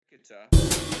Toyota.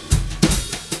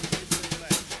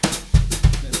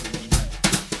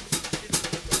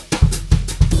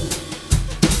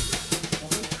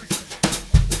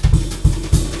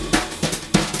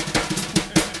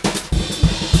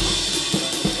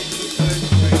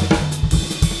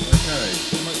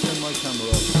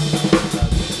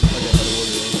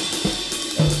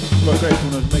 Right, great. You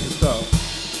want to make a start?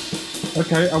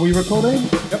 Okay, are we recording?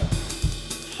 Yep.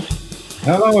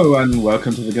 Hello and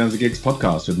welcome to the Guernsey Gigs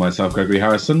podcast with myself, Gregory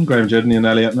Harrison, Graham Jodney and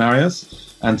Elliot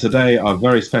Marius. And today our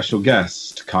very special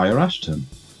guest, Kaya Ashton.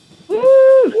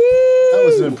 That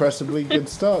was an impressively good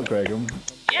start, Greg. I'm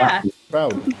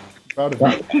proud of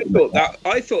you.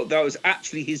 I thought that was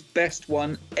actually his best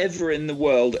one ever in the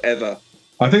world, ever.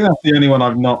 I think that's the only one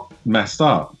I've not messed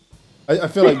up. I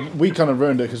feel like we kind of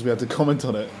ruined it because we had to comment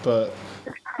on it, but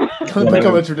it's kind of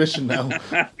become a tradition now.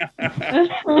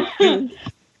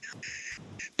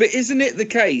 But isn't it the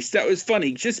case? That was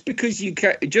funny. Just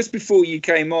before you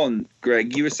came on,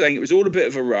 Greg, you were saying it was all a bit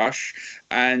of a rush,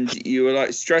 and you were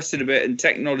like stressing a bit, and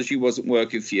technology wasn't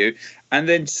working for you. And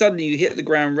then suddenly you hit the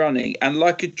ground running, and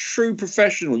like a true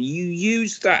professional, you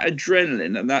used that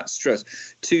adrenaline and that stress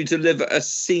to deliver a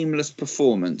seamless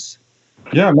performance.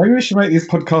 Yeah, maybe we should make these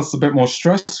podcasts a bit more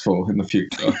stressful in the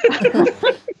future.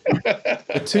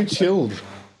 They're too chilled.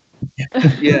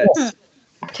 Yes.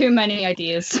 Too many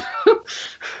ideas.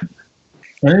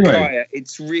 Anyway, Kaya,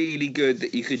 it's really good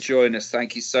that you could join us.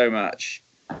 Thank you so much.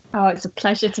 Oh, it's a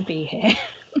pleasure to be here.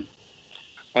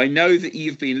 I know that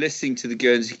you've been listening to the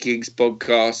Guernsey Gigs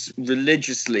podcast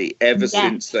religiously ever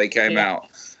since they came out.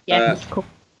 Yeah, it's cool.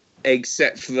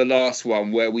 Except for the last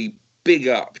one where we big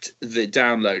upped the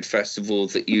download festival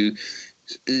that you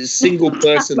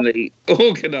single-personally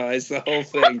organised the whole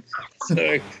thing.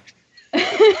 So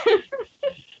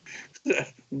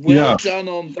well done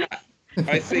on that.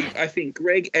 I think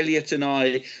Greg, Elliot and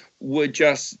I were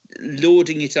just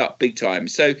lauding it up big time.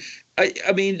 So,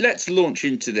 I mean, let's launch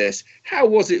into this. How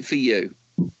was it for you?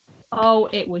 Oh,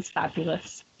 it was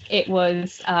fabulous. It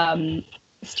was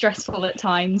stressful at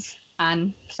times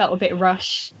and felt a bit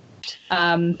rushed,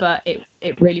 but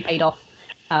it really paid off.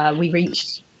 We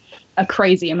reached a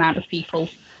crazy amount of people,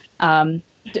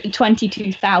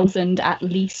 22,000 at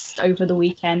least over the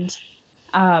weekend.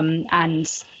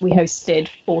 And we hosted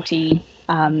 40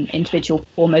 individual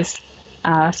performers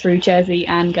through Jersey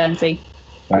and Guernsey.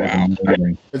 Wow.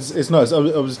 It's nice. I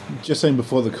was just saying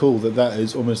before the call that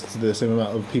is almost the same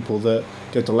amount of people that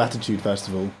go to Latitude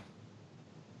Festival.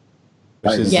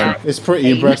 Which is, it's pretty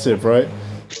impressive, right?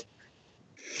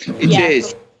 It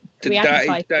is.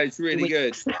 That is really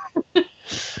good.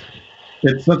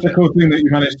 it's such a cool thing that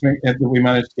we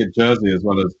managed to get Jersey as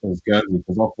well as Guernsey,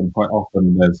 because quite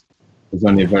often there's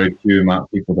only a very few amount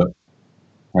of people that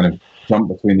kind of jump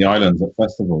between the islands at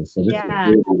festivals. So this is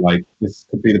really this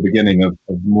could be the beginning of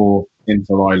more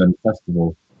inter-island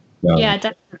festival. Yeah,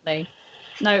 definitely.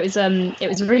 No, it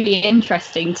was really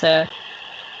interesting to.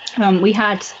 We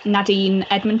had Nadine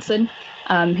Edmondson,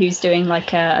 who's doing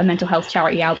like a mental health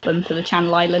charity album for the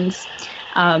Channel Islands.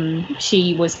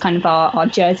 She was kind of our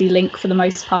Jersey link for the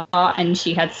most part, and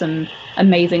she had some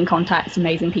amazing contacts,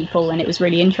 amazing people, and it was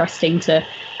really interesting to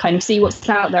kind of see what's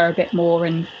out there a bit more.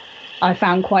 And I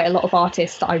found quite a lot of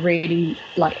artists that I really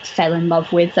fell in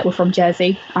love with that were from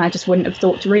Jersey. I just wouldn't have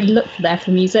thought to really look there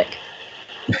for music.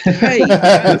 Hey,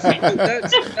 that's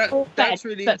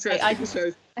really interesting.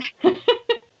 So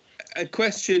a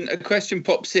question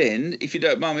pops in, if you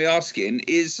don't mind me asking,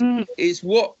 is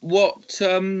what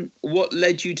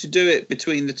led you to do it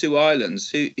between the two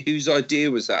islands? Whose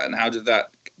idea was that, and how did that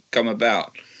come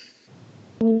about?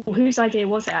 Whose idea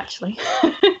was it actually?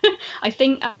 I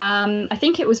think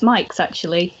it was Mike's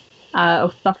actually,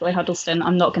 of Buffalo Huddleston.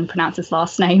 I'm not going to pronounce his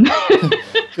last name.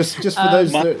 just for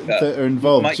those that are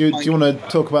involved, do you want to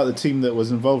talk about the team that was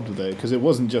involved with it? Because it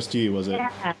wasn't just you, was it?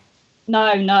 Yeah.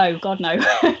 No, God no.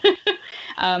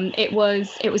 It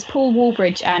was Paul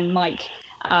Wallbridge and Mike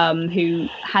who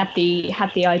had the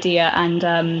idea,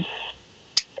 and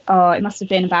it must have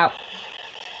been about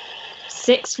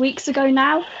 6 weeks ago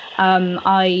now.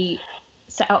 I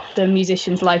set up the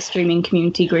musicians live streaming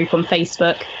community group on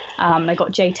Facebook. I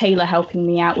got Jay Taylor helping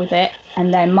me out with it,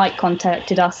 and then Mike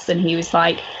contacted us and he was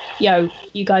like, yo,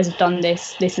 you guys have done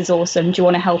this is awesome, do you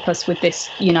want to help us with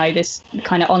this, this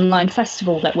kind of online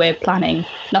festival that we're planning?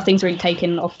 Nothing's really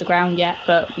taken off the ground yet,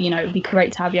 but it'd be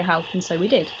great to have your help. And so we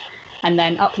did, and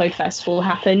then Upload Festival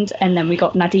happened, and then we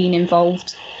got Nadine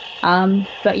involved.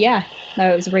 But yeah,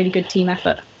 no, it was a really good team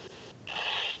effort.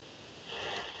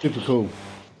 Super cool.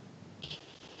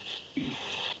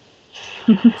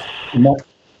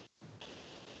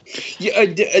 Yeah,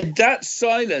 that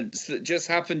silence that just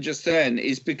happened just then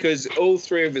is because all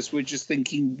three of us were just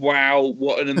thinking, "Wow,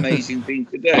 what an amazing thing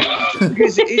to do!"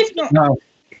 Because it's not. No.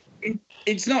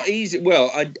 It's not easy.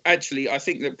 Well, I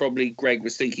think that probably Greg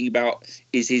was thinking about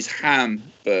is his ham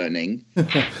burning. but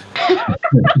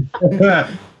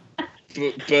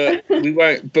we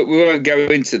won't go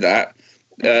into that.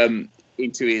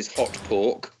 Into his hot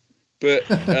pork. But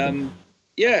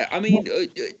yeah, I mean,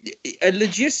 a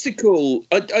logistical.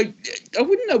 I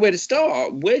wouldn't know where to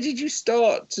start. Where did you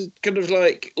start to kind of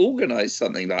like organise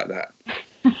something like that?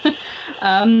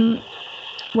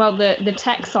 Well, the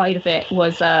tech side of it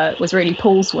was really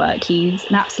Paul's work. He's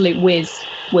an absolute whiz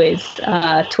with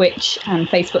Twitch and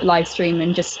Facebook live stream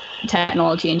and just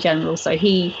technology in general. So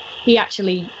he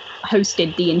actually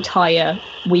hosted the entire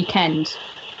weekend,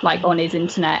 like on his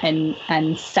internet,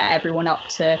 and set everyone up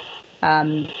to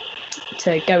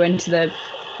go into the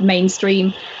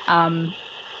mainstream.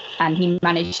 And he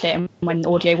managed it. And when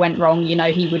audio went wrong,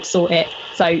 he would sort it.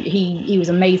 So he was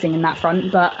amazing in that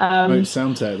front. But great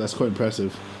sound tech. That's quite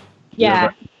impressive. Yeah,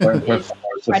 it's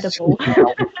incredible.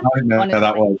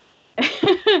 That was.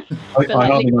 I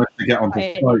hardly managed to get onto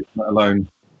Skype, let alone.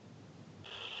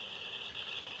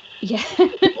 Yeah.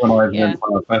 When I was in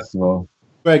a festival.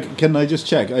 Greg, can I just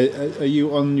check? Are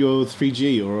you on your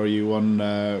 3G or are you on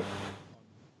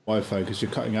Wi-Fi? Because you're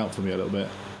cutting out for me a little bit.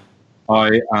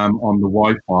 I am on the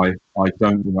Wi-Fi. I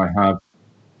don't think I have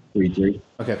 3G.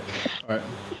 Okay, all right.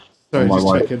 Sorry, just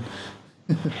checking.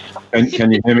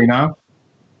 Can you hear me now?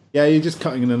 Yeah, you're just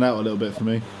cutting in and out a little bit for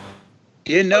me.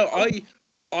 Yeah, no,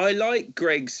 I like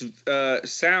Greg's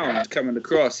sound coming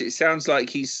across. It sounds like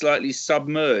he's slightly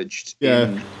submerged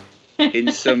in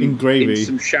some gravy, in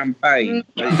some champagne.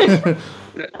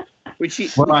 Which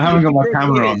I haven't got my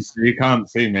camera on, so you can't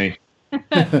see me.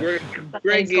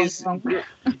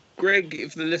 Greg,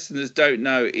 if the listeners don't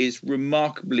know, is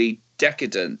remarkably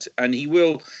decadent, and he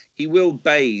will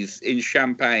bathe in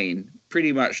champagne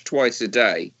pretty much twice a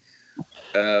day,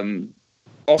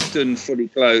 often fully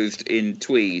clothed in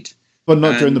tweed. But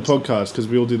not during the podcast, because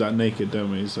we all do that naked,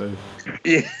 don't we? So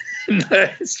yeah, no,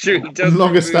 it's true. He does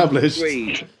long established.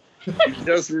 He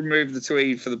does remove the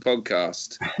tweed for the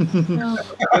podcast.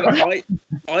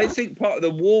 I think part of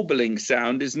the warbling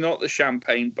sound is not the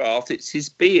champagne bath; it's his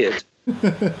beard.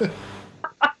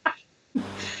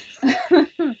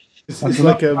 It's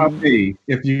like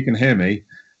if you can hear me,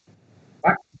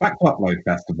 back Upload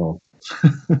Festival.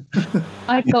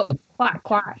 I got quack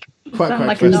quack. Quack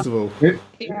Quack Festival.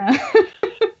 Yeah.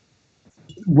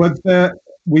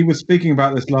 We were speaking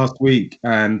about this last week,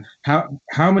 and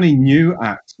how many new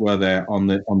acts were there on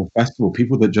the festival?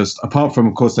 People that just, apart from,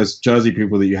 of course, there's Jersey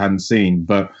people that you hadn't seen,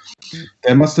 but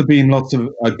there must have been lots of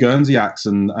Guernsey acts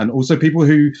and also people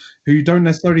who don't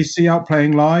necessarily see out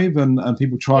playing live, and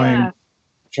people trying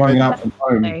out from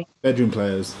home. Bedroom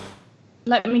players.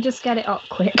 Let me just get it up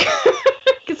quick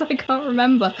because I can't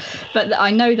remember. But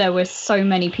I know there were so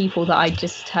many people that I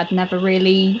just had never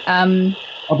really.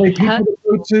 Are they people that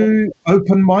go to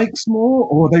open mics more,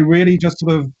 or are they really just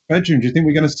sort of bedroom? Do you think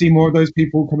we're going to see more of those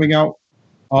people coming out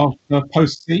after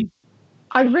post-C?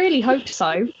 I really hope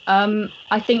so.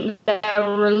 I think there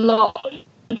were a lot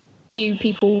of new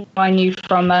people I knew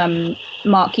from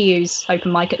Mark Hughes'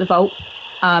 open mic at the Vault.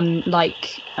 Where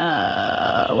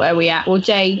are we at? Well,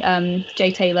 Jay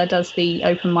Taylor does the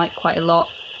open mic quite a lot.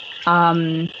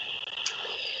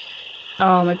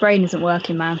 My brain isn't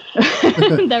working, man.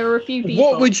 There are a few people.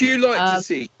 What would you like to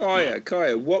see, Kaya?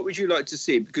 What would you like to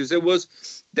see? Because there was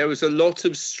a lot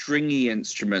of stringy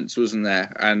instruments, wasn't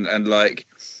there? And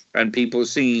people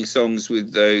singing songs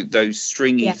with those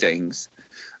stringy things.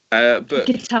 But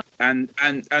guitar. And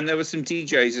there were some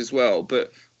DJs as well.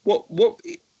 But what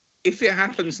if it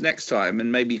happens next time?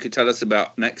 And maybe you could tell us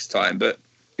about next time. But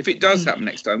if it does happen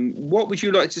next time, what would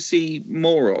you like to see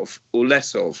more of or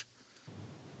less of?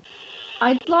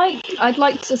 I'd like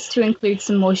us to include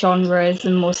some more genres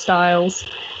and more styles.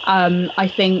 I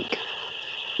think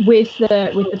with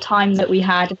the time that we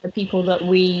had, the people that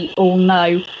we all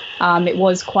know, it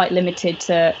was quite limited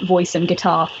to voice and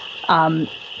guitar.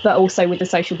 But also with the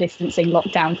social distancing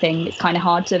lockdown thing, it's kind of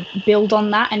hard to build on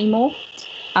that anymore.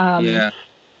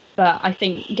 But I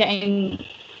think getting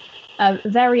a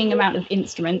varying amount of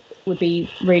instruments would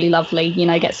be really lovely.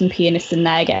 Get some pianists in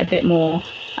there, get a bit more.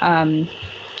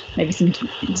 Maybe some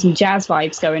jazz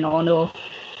vibes going on or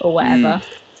whatever.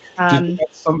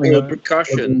 Something or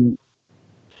percussion.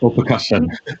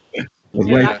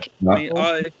 Yeah.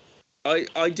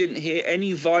 I didn't hear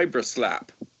any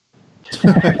vibra-slap.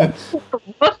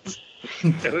 What?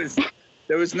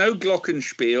 There was no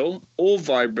glockenspiel or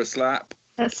vibra-slap.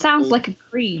 That sounds like a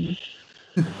cream.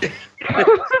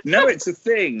 No, it's a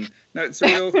thing. No, it's a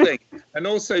real thing. And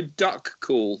also duck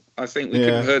call. I think we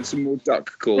could have heard some more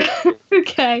duck call.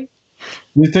 Okay.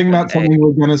 Do you think that's something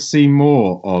we're going to see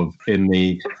more of in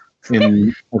the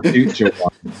future,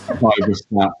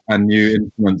 Cyberstat and new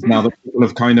instruments? Now that people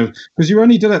have kind of, because you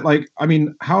only did it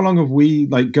how long have we,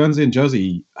 Guernsey and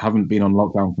Jersey haven't been on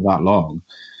lockdown for that long,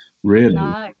 really?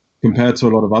 No. Compared to a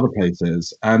lot of other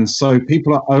places. And so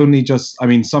people are only just,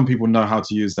 some people know how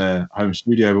to use their home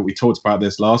studio, but we talked about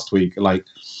this last week,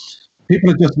 people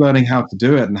are just learning how to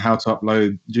do it and how to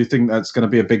upload. Do you think that's going to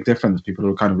be a big difference? People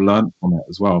have kind of learned from it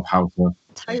as well, how to...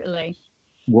 Totally.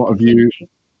 What have you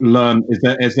learned?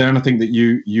 Is there anything that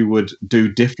you would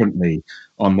do differently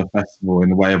on the festival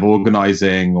in the way of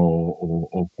organising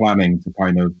or planning to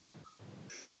kind of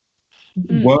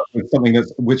work with something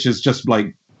which is just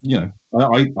I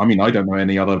don't know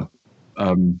any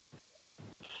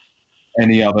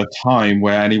other time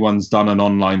where anyone's done an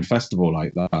online festival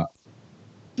like that.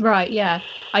 Right, yeah.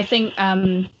 I think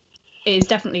it is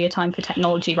definitely a time for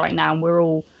technology right now, and we're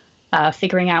all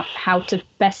figuring out how to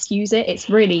best use it. It's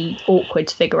really awkward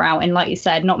to figure out, and like you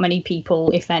said, not many people,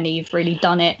 if any, have really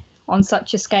done it on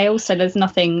such a scale, so there's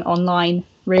nothing online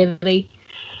really.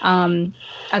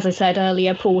 As I said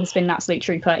earlier, Paul has been an absolute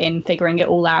trooper in figuring it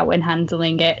all out and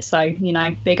handling it, so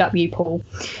big up you, Paul.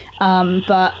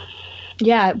 But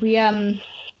yeah, we're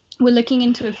looking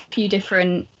into a few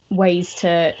different ways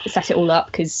to set it all up,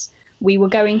 because we were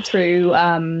going through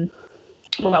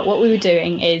what we were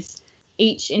doing is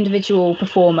each individual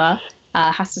performer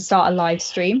has to start a live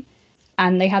stream,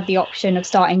 and they had the option of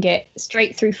starting it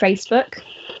straight through Facebook,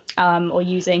 or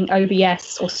using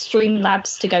OBS or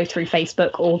Streamlabs to go through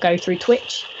Facebook or go through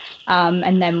Twitch,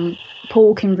 and then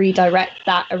Paul can redirect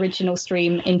that original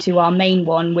stream into our main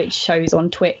one, which shows on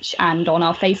Twitch and on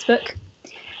our Facebook.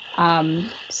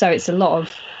 So it's a lot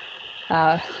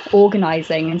of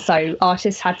organising, and so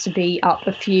artists had to be up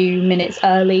a few minutes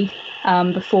early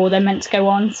before they're meant to go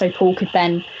on, so Paul could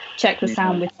then check the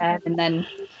sound with them and then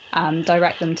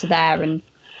direct them to there, and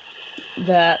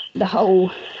the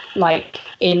whole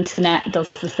internet does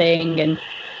the thing,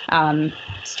 and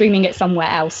streaming it somewhere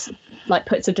else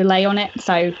puts a delay on it,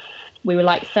 so we were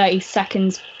 30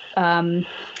 seconds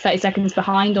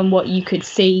behind on what you could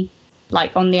see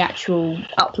on the actual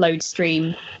upload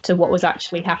stream to what was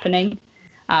actually happening.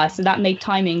 So that made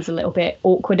timings a little bit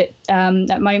awkward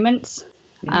at moments.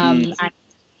 And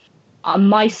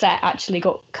my set actually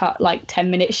got cut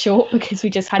 10 minutes short because we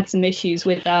just had some issues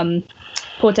with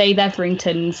poor Dave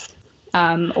Etherington's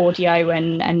audio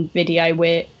and video.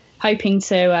 We're hoping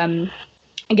to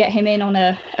get him in on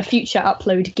a future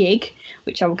upload gig,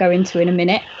 which I will go into in a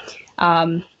minute,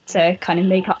 to kind of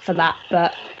make up for that.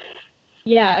 But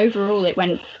yeah, overall it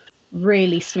went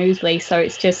really smoothly, so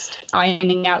it's just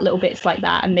ironing out little bits like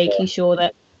that and making sure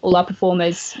that all our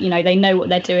performers, they know what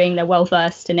they're doing, they're well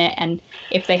versed in it, and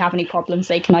if they have any problems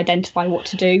they can identify what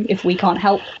to do if we can't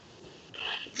help.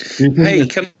 Hey,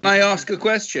 can I ask a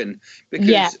question?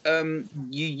 Because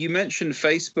you mentioned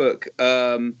Facebook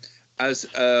as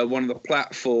one of the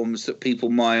platforms that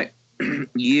people might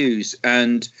use,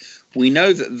 and we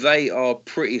know that they are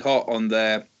pretty hot on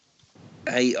their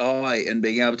AI and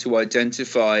being able to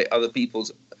identify other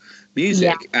people's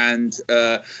music, and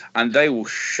they will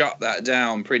shut that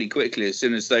down pretty quickly as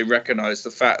soon as they recognize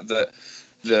the fact that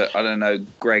I don't know,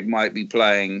 Greg might be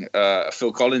playing a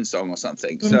Phil Collins song or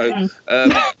something. So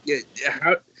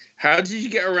how did you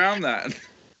get around that?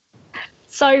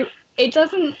 So it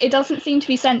doesn't seem to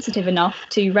be sensitive enough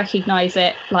to recognize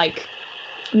it like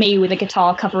me with a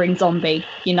guitar covering Zombie,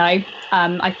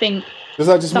 I think. Does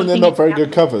that just mean they're not very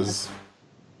good covers?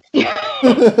 Or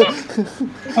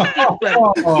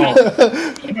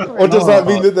does that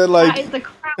mean that they're that is the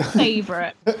crowd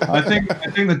favourite? I think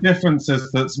the difference is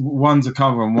that one's a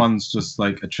cover and one's just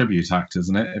a tribute act,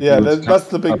 isn't it? That's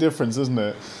the big difference, isn't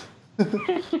it?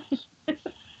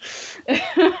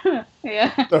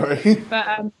 Yeah. Sorry.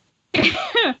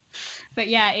 But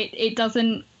yeah, it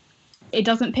doesn't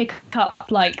pick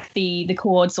up the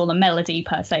chords or the melody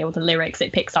per se or the lyrics.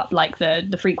 It picks up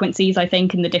the frequencies, I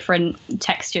think, and the different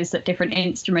textures that different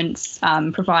instruments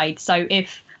provide. So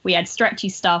if we had stretchy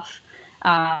stuff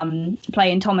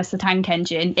playing Thomas the Tank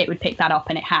Engine, it would pick that up,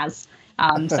 and it has.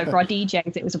 So for our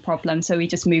DJs, it was a problem. So we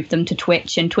just moved them to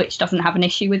Twitch, and Twitch doesn't have an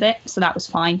issue with it, so that was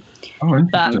fine. Oh,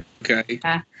 but, okay.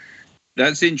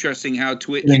 That's interesting how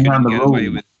Twitch can get away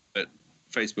with it, but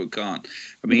Facebook can't.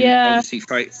 I mean, obviously,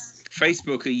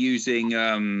 Facebook are using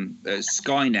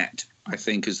Skynet, I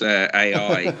think, as their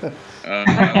AI.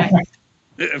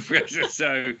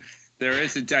 So there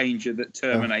is a danger that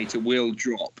Terminator will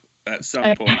drop at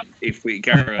some point if we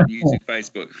carry on using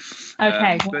Facebook.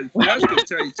 Okay. But that's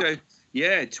good. So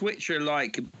yeah, Twitch are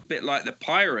like a bit like the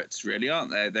pirates, really,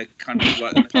 aren't they? They're kind of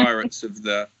like the pirates of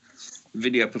the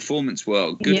video performance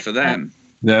world. Good for them.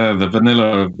 Yeah, the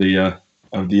vanilla of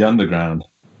the underground.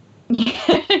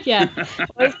 Yeah,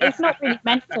 well, it's not really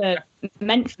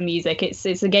meant for music. It's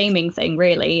a gaming thing,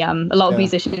 really. A lot of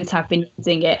musicians have been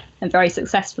using it and very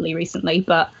successfully recently,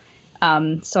 but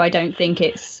so I don't think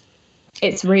it's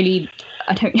really.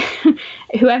 I don't.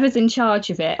 Whoever's in charge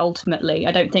of it ultimately,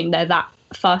 I don't think they're that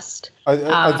fussed.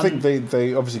 I think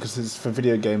they obviously, because it's for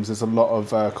video games, there's a lot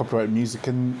of copyrighted music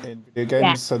in video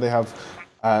games, so they have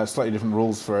slightly different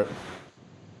rules for it.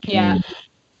 Yeah.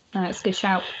 That's a good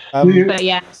shout. But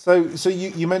yeah. So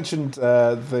you mentioned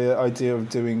the idea of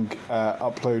doing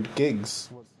upload gigs.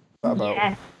 What's that about?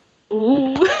 Yeah.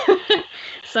 Ooh.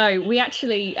 So we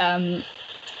actually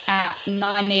at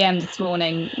 9 a.m. this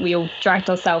morning, we all dragged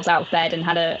ourselves out of bed and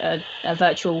had a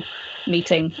virtual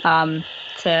meeting to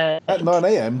at 9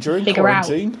 a.m. during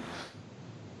quarantine.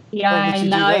 Yeah,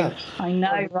 I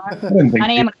know, right? 9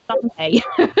 a.m. on Sunday.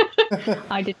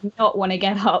 I did not want to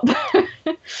get up.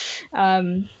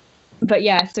 But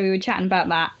yeah, so we were chatting about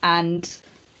that, and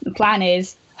the plan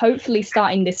is hopefully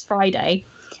starting this Friday,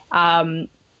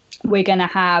 we're going to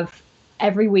have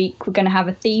every week, we're going to have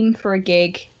a theme for a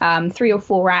gig, 3 or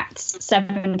 4 acts,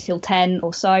 7 till 10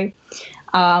 or so.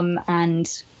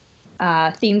 And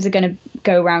themes are going to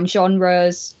go around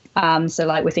genres. So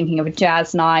like we're thinking of a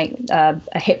jazz night, a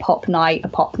hip hop night, a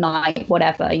pop night,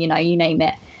 whatever, you name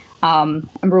it. And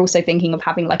we're also thinking of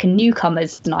having like a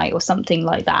newcomers night or something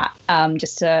like that,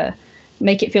 just to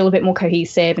make it feel a bit more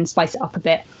cohesive and spice it up a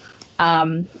bit.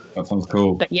 That sounds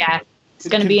cool. But yeah, it's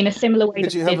going to be in a similar way.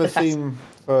 Did you have a theme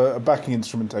for a backing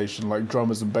instrumentation, like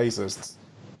drummers and bassists?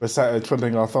 We're sat here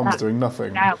twiddling our thumbs doing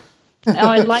nothing. Oh,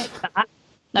 I like that.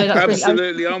 No, that's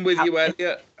absolutely. I'm with you,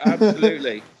 Elliot.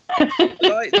 Absolutely. I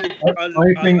like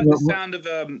the sound of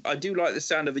I do like the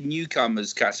sound of a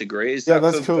newcomers category. Is that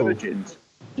that's cool. Virgins?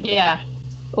 Yeah,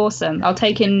 awesome. I'll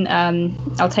take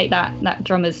that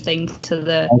drummers thing to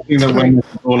the. I think that when this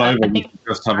is all over, we can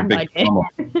just have a big drummer,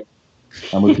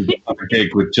 and we could have a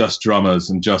gig with just drummers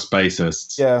and just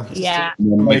bassists. Yeah.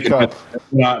 And then make up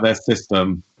out their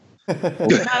system.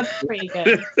 That's pretty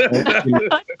good.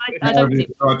 I don't see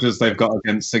charges they've got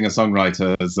against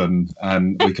singer-songwriters,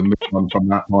 and we can move on from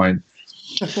that point.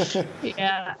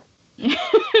 Yeah.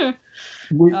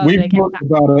 We've talked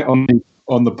about it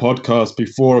on the podcast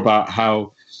before about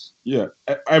how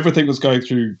everything was going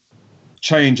through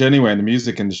change anyway in the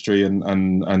music industry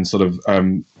and sort of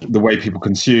the way people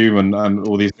consume and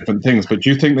all these different things. But do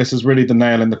you think this is really the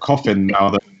nail in the coffin now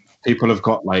that people have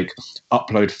got like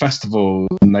upload festivals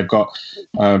and they've got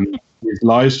these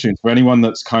live streams? For anyone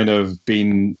that's kind of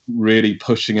been really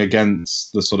pushing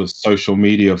against the sort of social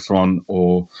media front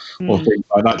or things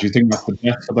like that, do you think that's the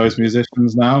death for those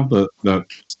musicians now that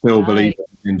still believe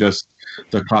in just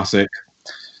the classic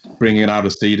bringing out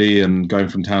a CD and going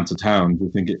from town to town? Do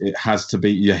you think it has to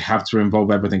be, you have to involve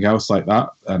everything else like that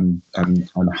and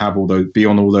have all those, be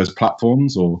on all those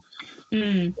platforms, or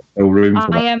no room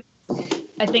for that?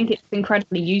 I think it's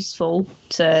incredibly useful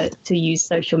to use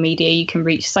social media. You can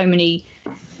reach so many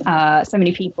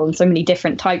people and so many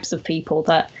different types of people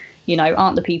that,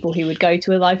 aren't the people who would go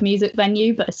to a live music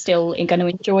venue, but are still going to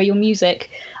enjoy your music.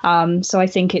 So I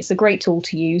think it's a great tool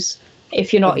to use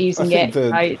if you're not using it.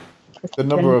 The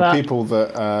number of people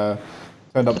that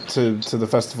turned up to the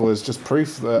festival is just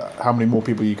proof that how many more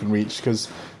people you can reach, because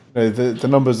the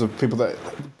numbers of people that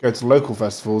go to local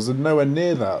festivals are nowhere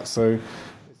near that. So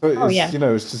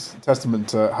it's just a testament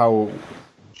to how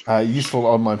useful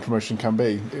online promotion can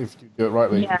be if you do it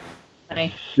rightly. Yeah.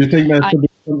 Do you think there should be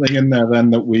something in there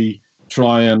then that we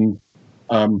try and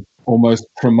almost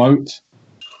promote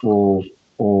or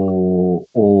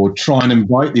try and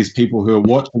invite these people who are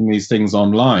watching these things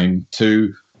online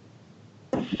to,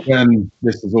 when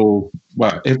this is all,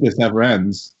 well, if this ever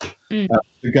ends,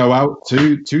 to go out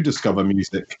to discover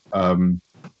music at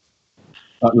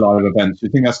live events? Do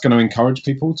you think that's going to encourage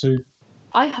people to?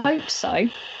 I hope so.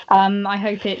 I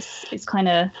hope it's kind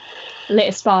of lit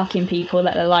a spark in people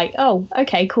that are like, oh,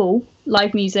 okay, cool.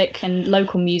 Live music and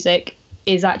local music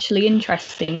is actually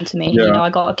interesting to me. Yeah. I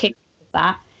got a kick of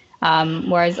that.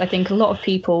 Whereas I think a lot of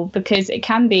people, because it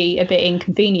can be a bit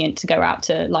inconvenient to go out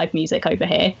to live music over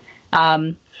here,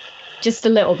 just a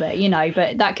little bit,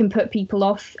 but that can put people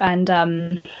off. And,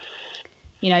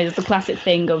 there's the classic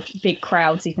thing of big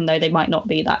crowds, even though they might not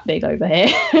be that big over here.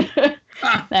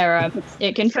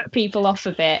 It can put people off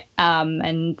a bit.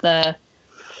 And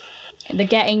the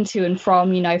getting to and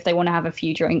from, if they want to have a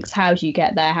few drinks, how do you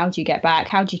get there? How do you get back?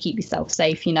 How do you keep yourself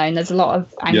safe? And there's a lot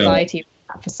of anxiety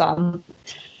for some,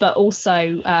 but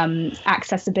also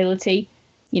accessibility,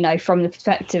 from the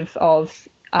perspective of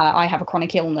I have a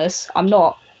chronic illness. I'm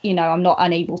not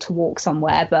unable to walk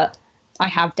somewhere, but I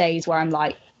have days where I'm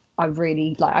like,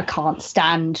 I can't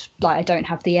stand, I don't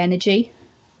have the energy.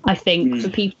 I think for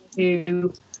people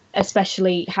who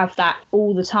especially have that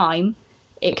all the time,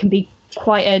 it can be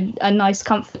quite a nice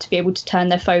comfort to be able to turn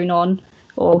their phone on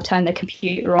or turn their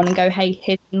computer on and go, hey,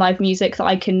 here's live music that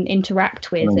I can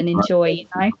interact with and enjoy,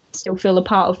 still feel a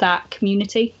part of that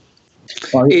community.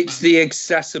 It's the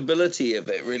accessibility of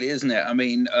it, really, isn't it? I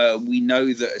mean, we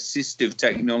know that assistive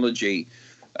technology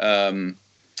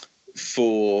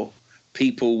for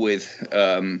people with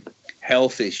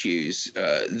health issues,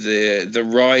 the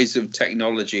rise of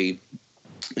technology,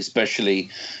 especially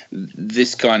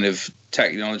this kind of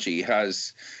technology,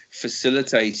 has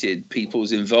facilitated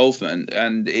people's involvement,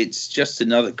 and it's just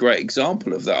another great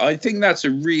example of that. I think that's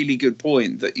a really good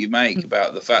point that you make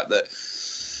about the fact that,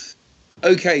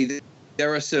 okay,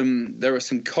 there are some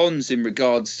cons in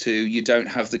regards to you don't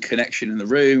have the connection in the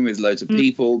room with loads of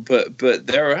people, but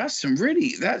there are some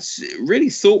that's really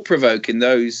thought-provoking,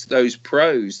 those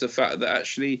pros, the fact that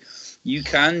actually you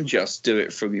can just do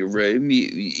it from your room.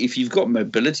 If you've got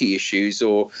mobility issues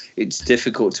or it's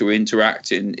difficult to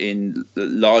interact in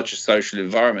larger social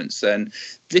environments, then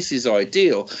this is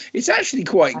ideal. It's actually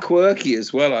quite quirky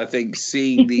as well, I think,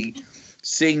 seeing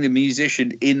the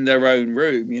musician in their own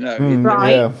room,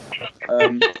 Right.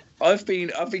 I've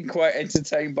been quite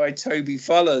entertained by Toby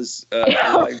Fuller's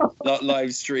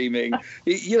live streaming.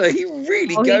 He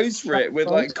really goes for it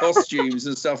with costumes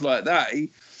and stuff like that.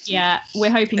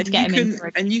 We're hoping to get him in.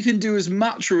 And you can do as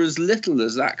much or as little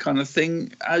as that kind of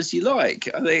thing as you like.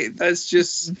 I think that's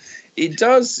just it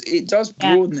does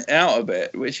broaden it out a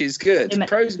bit, which is good.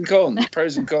 Pros and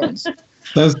cons.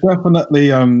 There's definitely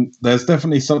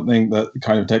something that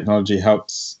kind of technology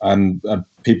helps, and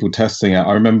people testing it.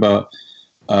 I remember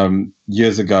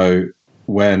years ago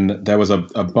when there was a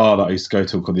bar that I used to go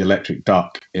to called the Electric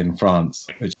Duck in France,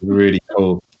 which is a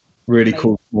really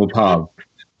cool small pub.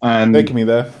 And taking me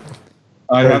there.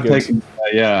 I have taken me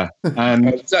there, yeah.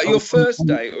 And is that your first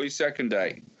date or your second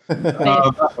date?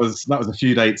 That was a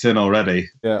few dates in already.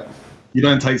 Yeah. You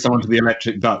don't take someone to the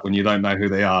Electric Duck when you don't know who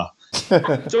they are.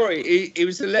 Sorry, it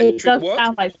was electric. It does what?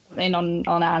 sound like something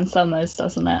on Ann Summers,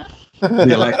 doesn't it?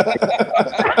 The Electric.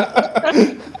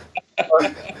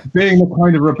 Being the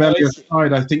kind of rebellious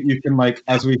side, I think you can,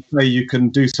 as we say, you can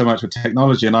do so much with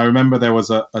technology. And I remember there was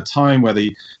a time where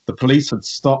the police had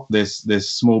stopped this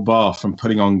small bar from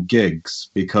putting on gigs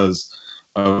because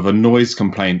of a noise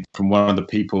complaint from one of the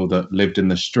people that lived in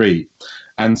the street.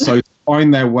 And so to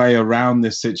find their way around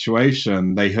this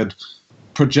situation, they had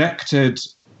projected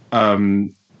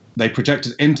into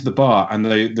the bar, and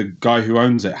the guy who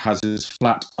owns it has his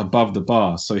flat above the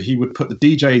bar. So he would put the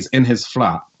DJs in his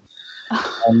flat.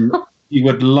 He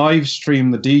would live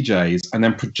stream the DJs and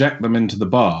then project them into the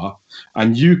bar,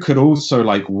 and you could also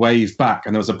wave back,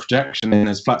 and there was a projection in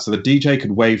his flat, so the DJ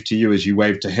could wave to you as you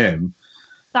wave to him.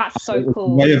 That's so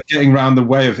cool. A way of getting around the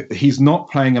way of he's not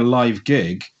playing a live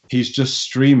gig, he's just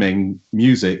streaming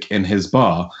music in his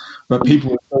bar, but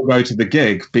people would still go to the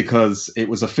gig because it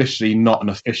was officially not an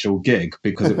official gig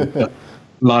because it was just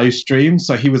live stream.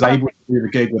 So he was able to do the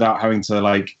gig without having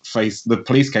to face the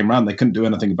police. Came around, they couldn't do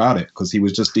anything about it because he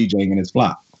was just DJing in his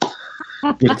flat.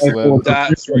 That's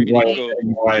really cool.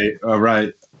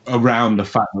 Around the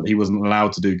fact that he wasn't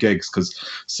allowed to do gigs because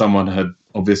someone had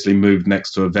obviously moved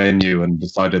next to a venue and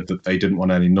decided that they didn't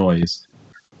want any noise.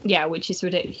 Yeah, which is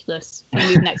ridiculous. You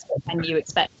move next to a venue, you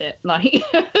expect it.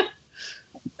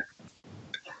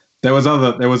 There was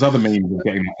other means of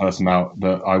getting that person out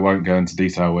that I won't go into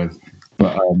detail with.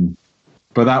 But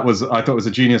I thought it was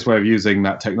a genius way of using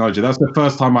that technology. That's the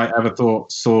first time I ever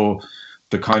saw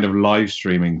the kind of live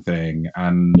streaming thing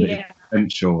and the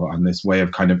potential and this way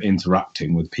of kind of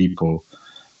interacting with people.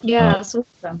 Yeah, that's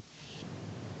awesome.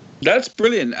 That's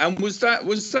brilliant. And was that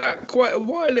quite a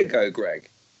while ago, Greg?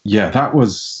 Yeah, that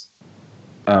was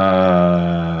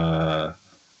at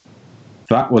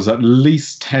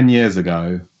least 10 years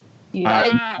ago.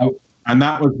 Yeah. And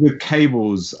that was with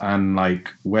cables and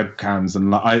webcams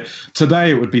and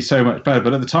today it would be so much better,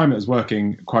 but at the time it was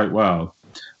working quite well.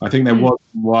 I think there was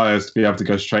wires to be able to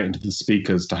go straight into the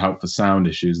speakers to help for sound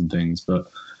issues and things,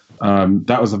 but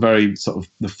that was a very sort of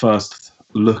the first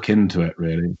look into it,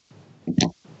 really,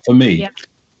 for me. Yeah.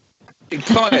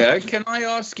 Kaya, can I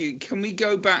ask you, can we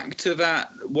go back to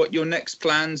that, what your next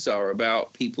plans are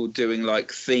about people doing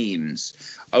like themes?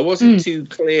 I wasn't too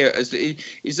clear as to,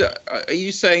 are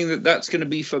you saying that that's going to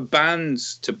be for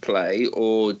bands to play,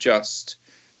 or just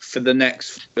for the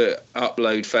next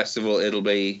Upload Festival it'll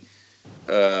be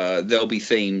there'll be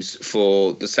themes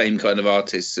for the same kind of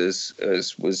artists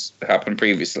as was happened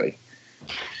previously?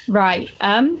 Right.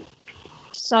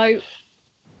 So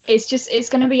it's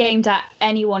going to be aimed at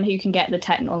anyone who can get the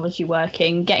technology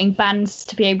working. Getting bands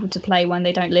to be able to play when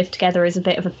they don't live together is a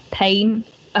bit of a pain.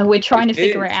 We're trying to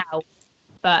figure it out,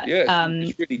 but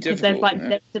it's really difficult.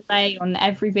 There's a delay on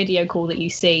every video call that you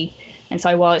see, and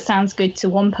so while it sounds good to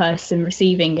one person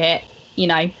receiving it,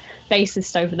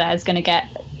 bassist over there is going to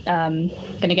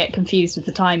get confused with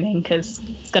the timing because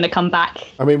it's going to come back.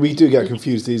 I mean, we do get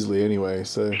confused easily anyway,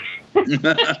 so.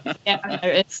 Yeah, I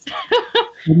noticed.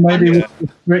 Maybe with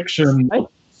restriction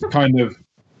kind of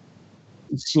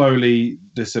slowly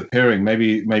disappearing,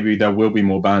 maybe there will be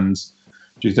more bands.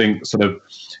 Do you think, sort of,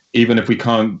 even if we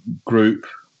can't group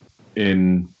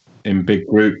in big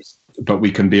groups, but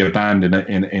we can be a band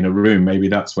in a room, maybe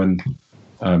that's when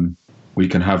we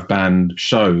can have band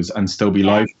shows and still be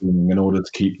live streaming in order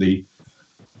to keep the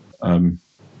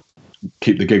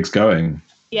gigs going?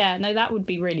 Yeah, no, that would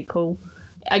be really cool.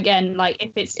 Again, like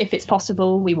if it's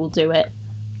possible, we will do it.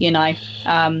 But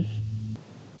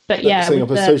yeah, setting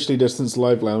up a socially distanced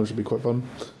live lounge would be quite fun.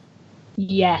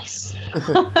 Yes.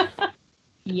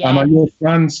 Yeah. And are your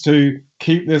plans to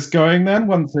keep this going then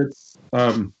once it's?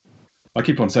 I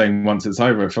keep on saying once it's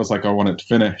over. It feels like I want it to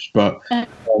finish, but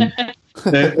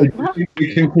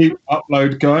we can keep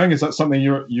Upload going. Is that something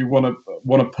you want to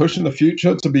push in the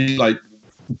future to be like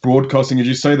broadcasting? As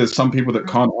you say, there's some people that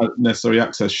can't necessarily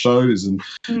access shows and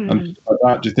like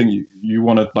that. Do you think you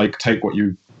want to like take what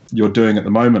you're doing at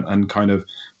the moment and kind of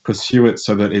pursue it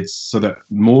so that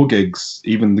more gigs,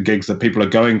 even the gigs that people are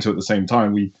going to at the same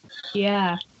time,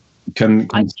 can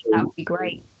I think that would be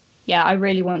great. Yeah, I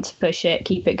really want to push it,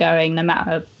 keep it going, no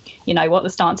matter what the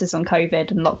stance is on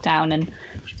COVID and lockdown and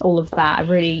all of that.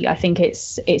 I think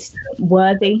it's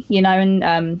worthy,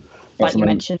 and like you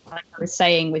mentioned, like I was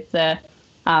saying, with the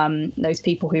those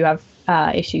people who have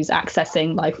issues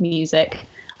accessing live music,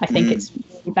 I think it's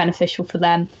really beneficial for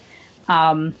them.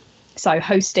 So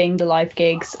hosting the live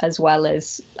gigs as well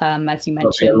as you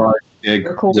mentioned,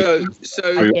 recording.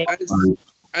 So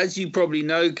as you probably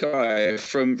know, Kai,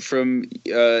 from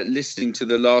listening to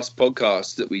the last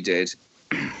podcast that we did,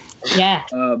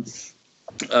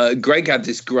 Greg had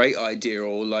this great idea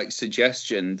or like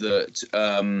suggestion that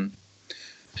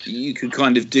you could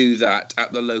kind of do that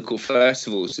at the local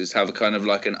festivals, is have a kind of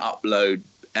like an upload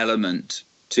element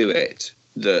to it.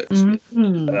 That I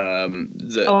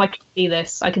can see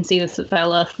this. I can see this at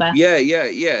Fail Earth Fair.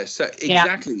 Yeah. So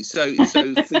exactly. So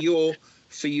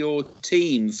for your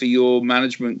team, for your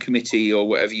management committee or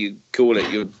whatever you call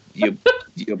it, your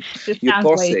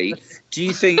posse. Do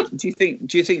you think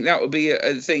that would be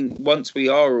a thing once we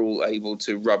are all able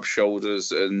to rub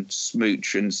shoulders and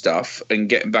smooch and stuff and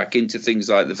getting back into things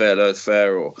like the Fair Earth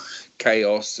Fair or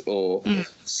Chaos or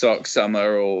Sark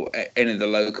Summer or any of the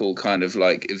local kind of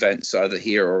like events either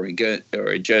here or in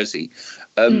Jersey?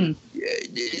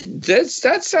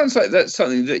 That sounds like that's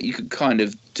something that you could kind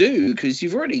of do, because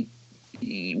you've already.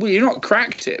 Well, you're not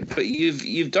cracked it, but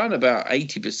you've done about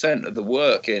 80% of the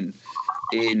work in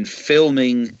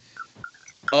filming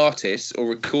artists or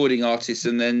recording artists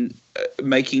and then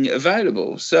making it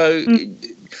available. So,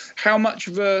 how much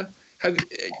of a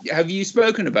have you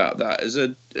spoken about that as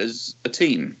a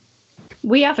team?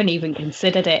 We haven't even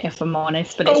considered it, if I'm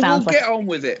honest. But it sounds like get on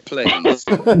with it, please.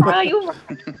 Come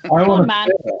on, man.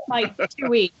 Like 2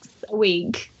 weeks, a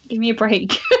week. Give me a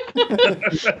break.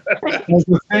 There's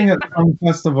the thing at some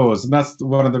festivals, and that's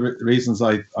one of the reasons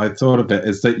I thought of it,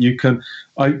 is that you can.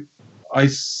 I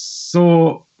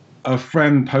saw a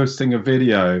friend posting a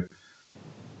video.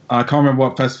 I can't remember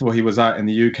what festival he was at in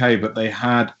the UK, but they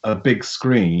had a big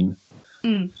screen,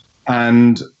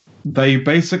 and they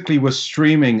basically were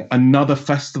streaming another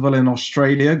festival in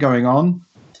Australia going on.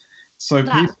 So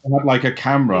people had like a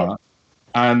camera.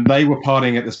 And they were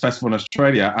partying at this festival in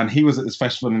Australia, and he was at this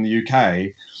festival in the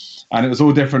UK, and it was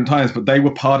all different times, but they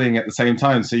were partying at the same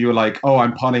time. So you were like, "Oh,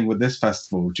 I'm partying with this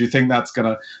festival." Do you think that's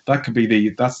the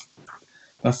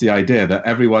idea, that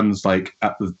everyone's like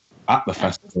at the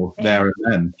festival there and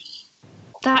then?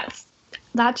 That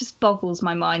just boggles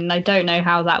my mind, and I don't know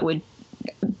how that would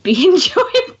be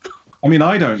enjoyable. I mean,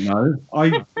 I don't know.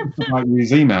 I like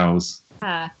these emails.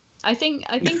 I think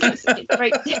it's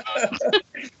great.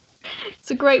 It's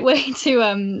a great way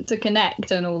to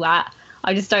connect and all that.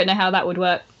 I just don't know how that would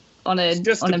work on a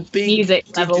just on a big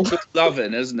music level.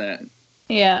 Loving, isn't it?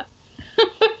 Yeah.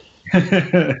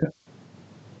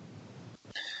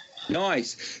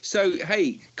 Nice. So,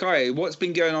 hey, Kai, what's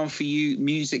been going on for you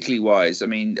musically wise? I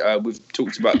mean, we've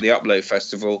talked about the Upload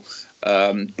Festival,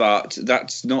 but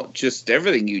that's not just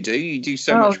everything you do. You do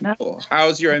so much more.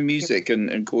 How's your own music and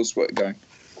coursework going?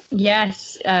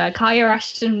 Yes, Kaya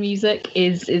Ashton music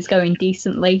is going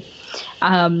decently.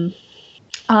 I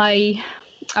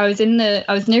was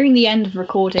nearing the end of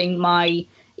recording my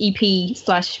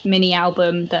EP/mini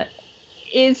album that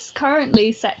is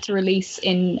currently set to release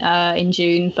in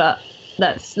June, but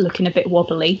that's looking a bit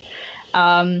wobbly.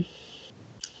 But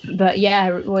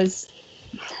yeah, it was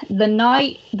the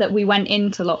night that we went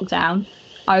into lockdown.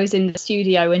 I was in the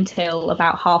studio until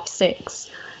about 6:30.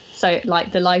 So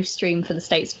like the live stream for the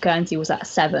States of Guernsey was at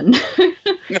 7. So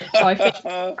I finished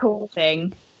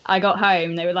recording. I got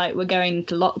home. They were like, "We're going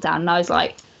into lockdown," and I was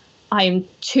like, "I am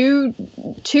two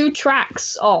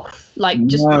tracks off. Like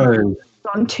just." No.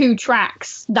 On 2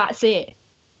 tracks, that's it,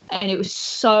 and it was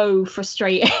so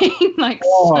frustrating. Like,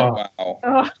 so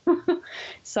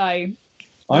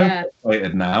I'm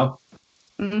frustrated now.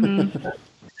 Mm-hmm.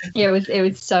 Yeah, it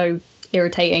was so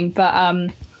irritating. But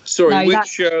sorry, no,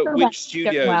 which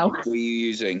studio were you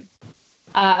using?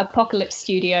 Apocalypse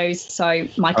Studios. So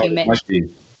Mikey and Mitch.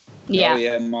 Mikey. Yeah. Oh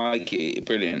yeah, Mikey,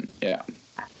 brilliant. Yeah.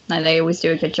 No, they always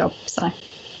do a good job. So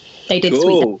they did.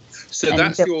 Cool. So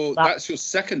that's your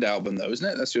second album, though, isn't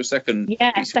it? That's your second.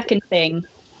 Yeah, second thing.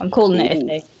 I'm calling it a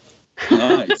thing.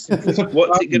 Nice.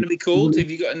 What's it going to be called?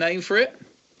 Have you got a name for it?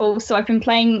 Oh, so I've been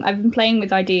playing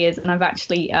with ideas, and I've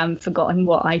actually forgotten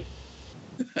what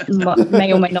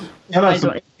may or may not. It's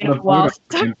been a while.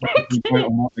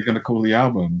 What they're going to call the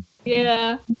album?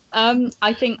 Yeah.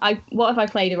 I think what have I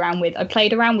played around with? I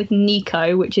played around with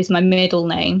Nico, which is my middle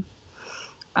name.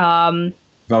 Velvet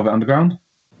Underground.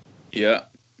 Yeah.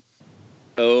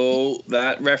 Oh,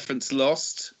 that reference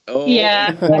lost. Oh,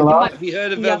 yeah. Have you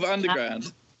heard of Velvet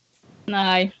Underground?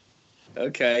 No.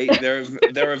 Okay,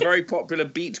 they're a very popular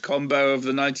beat combo of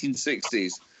the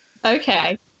 1960s.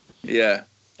 Okay. Yeah.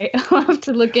 I'll have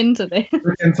to look into this.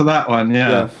 Look into that one,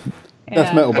 yeah.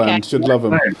 Death metal band, should love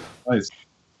them. Nice.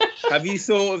 Have you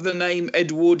thought of the name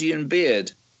Edwardian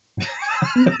Beard?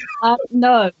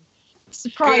 No.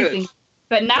 Surprising. Good.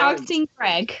 But now I've seen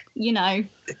Greg,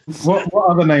 What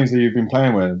other names have you been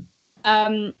playing with?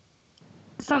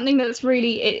 Something that's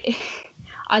really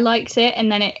I liked it, and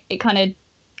then it kind of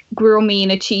grew on me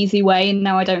in a cheesy way, and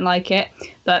now I don't like it.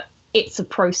 But it's a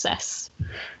process,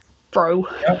 bro.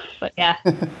 Yep. But yeah,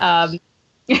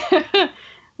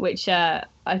 which I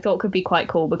thought could be quite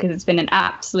cool because it's been an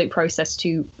absolute process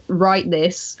to write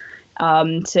this,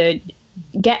 to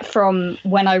get from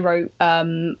when I wrote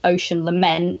Ocean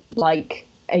Lament like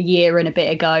a year and a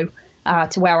bit ago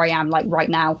to where I am like right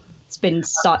now. It's been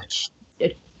such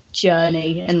a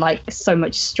journey and like so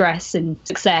much stress and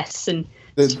success, and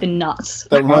it's been nuts.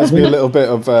 That reminds me a little bit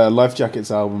of Life Jacket's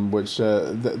album, which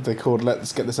they called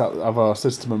 "Let's Get This Out of Our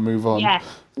System and Move On." Yeah.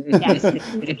 Yes.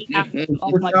 Which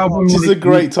is a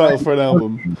great title for an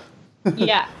album.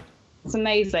 Yeah, it's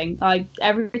amazing.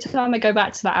 Every time I go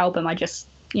back to that album, I just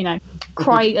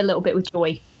cry a little bit with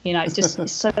joy.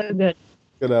 It's so good.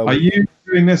 Good album. Are you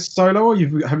doing this solo, or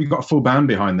have you got a full band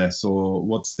behind this, or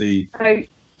what's the? Oh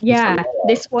yeah,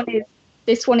 this one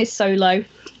is solo.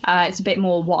 It's a bit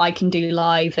more what I can do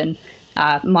live, and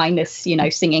minus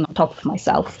singing on top of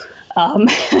myself.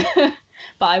 But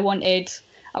I wanted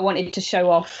to show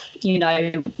off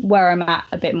where I'm at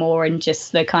a bit more, and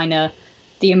just the kind of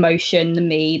the emotion,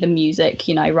 the music,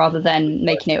 rather than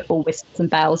making it all whistles and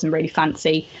bells and really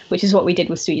fancy, which is what we did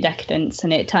with Sweet Decadence,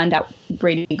 and it turned out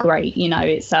really great.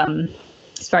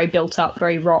 It's very built up,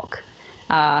 very rock,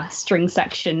 string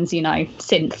sections,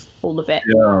 synth, all of it.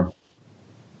 Yeah.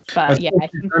 But yeah,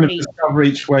 you kind of discover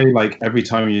each way. Like every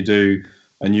time you do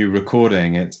a new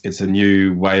recording, it's a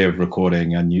new way of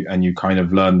recording, and you kind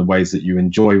of learn the ways that you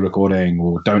enjoy recording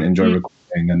or don't enjoy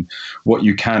recording, and what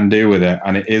you can do with it,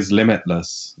 and it is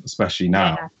limitless, especially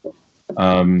now.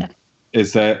 Yeah.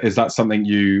 Is that something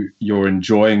you're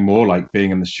enjoying more, like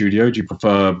being in the studio? Do you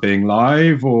prefer being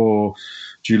live, or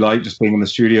do you like just being in the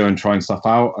studio and trying stuff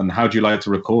out? And how do you like to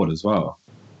record as well?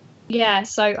 Yeah,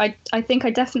 so I think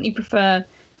I definitely prefer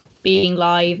being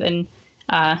live and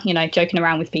joking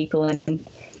around with people and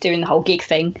doing the whole gig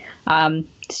thing.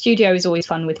 Studio is always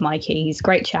fun with Mikey. He's a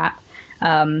great chap.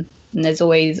 And there's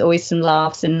always some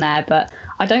laughs in there, but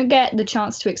I don't get the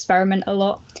chance to experiment a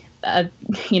lot.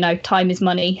 Time is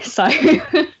money, so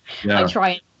I try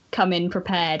and come in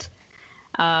prepared.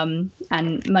 And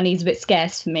money's a bit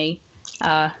scarce for me,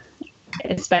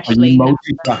 especially. Are you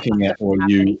multi-tracking it, or are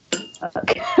you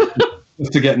work.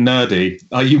 Just to get nerdy,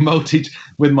 are you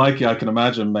with Mikey? I can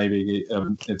imagine maybe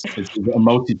it's a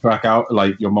multi-track out,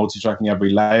 like you're multi-tracking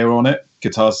every layer on it,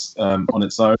 guitars on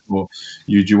its own, or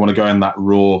do you want to go in that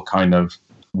raw kind of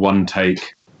one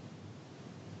take?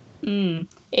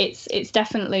 It's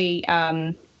definitely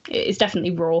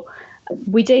raw.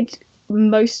 We did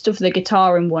most of the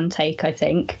guitar in one take, I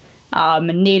think,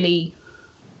 and nearly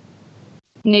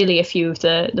a few of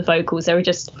the vocals. There were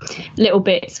just little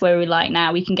bits where we were like,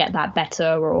 now we can get that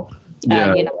better, or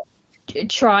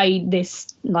try this,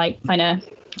 like kind of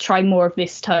try more of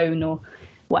this tone or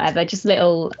whatever. Just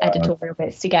little editorial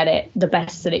bits to get it the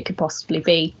best that it could possibly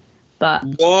be. But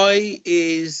why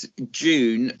is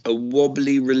June a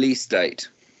wobbly release date?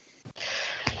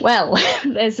 Well,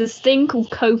 there's this thing called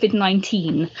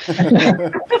COVID-19.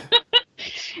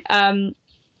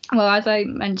 Well, as I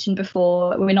mentioned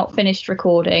before, we're not finished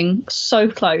recording. So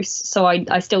close. So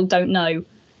I still don't know.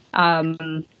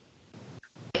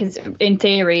 Because in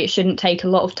theory, it shouldn't take a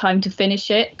lot of time to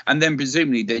finish it. And then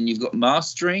presumably then you've got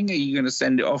mastering. Are you going to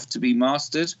send it off to be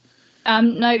mastered?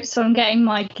 No, so I'm getting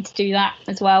Mikey to do that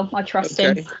as well. I trust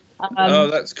him.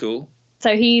 That's cool.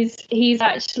 So he's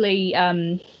actually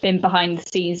been behind the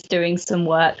scenes doing some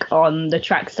work on the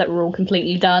tracks that were all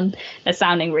completely done. They're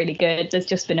sounding really good. There's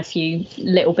just been a few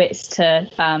little bits to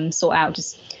sort out,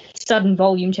 just sudden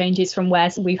volume changes from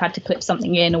where we've had to clip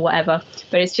something in or whatever.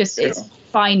 But it's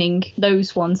finding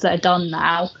those ones that are done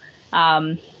now,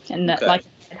 and that, like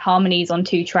harmonies on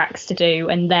 2 tracks to do,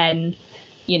 and then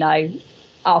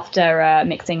after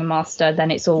mixing and master, then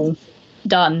it's all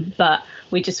done. But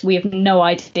we have no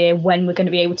idea when we're going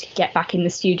to be able to get back in the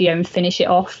studio and finish it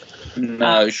off.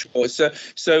 No, sure.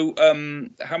 So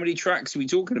how many tracks are we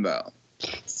talking about?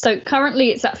 So currently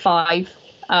it's at 5.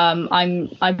 I'm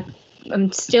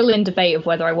still in debate of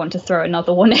whether I want to throw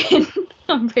another one in.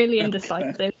 I'm really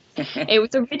indecisive. It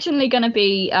was originally going to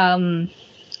be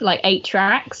like 8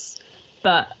 tracks,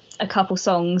 but a couple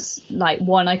songs, like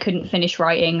one I couldn't finish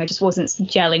writing. I just wasn't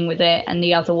gelling with it, and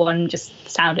the other one just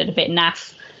sounded a bit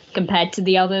naff compared to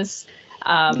the others.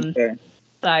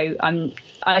 So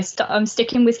I'm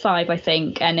sticking with 5, I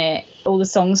think, and all the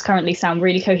songs currently sound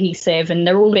really cohesive, and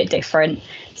they're all a bit different.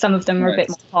 Some of them are a bit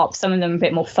more pop, some of them are a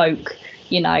bit more folk,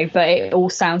 but it all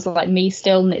sounds like me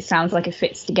still, and it sounds like it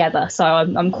fits together. So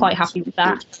I'm quite happy with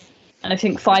that. And I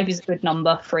think 5 is a good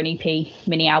number for an EP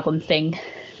mini album thing.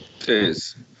 It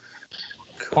is.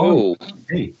 Cool.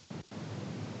 Hey.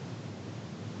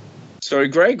 Sorry,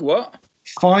 Greg, what?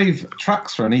 5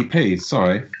 tracks for an EP,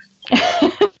 sorry.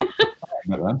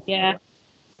 Yeah.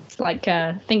 It's like,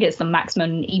 I think it's the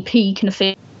maximum EP can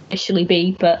officially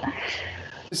be, but...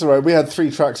 It's all right. We had 3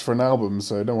 tracks for an album,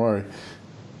 so don't worry.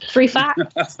 3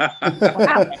 facts?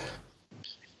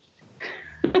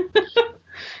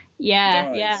 Yeah,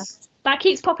 nice. Yeah. That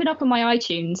keeps popping up on my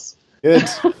iTunes. Good.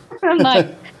 I'm like,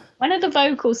 when are the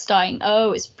vocals starting?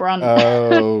 Oh, it's Brunt.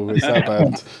 Oh, it's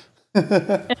that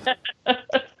bad.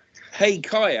 Hey,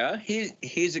 Kaya,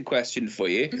 here's a question for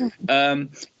you.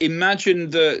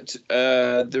 Imagine that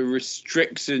the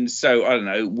restrictions, so I don't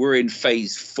know, we're in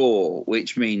phase 4,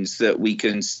 which means that we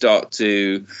can start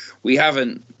to, we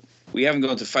haven't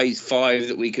gone to phase 5,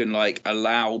 that we can like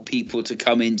allow people to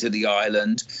come into the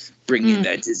island, bring in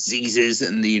their diseases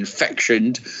and the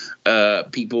infected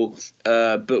people.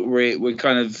 But we're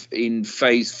kind of in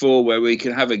phase 4 where we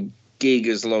can have a gig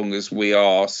as long as we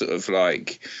are sort of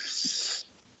like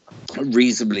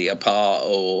reasonably apart,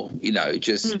 or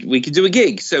just we could do a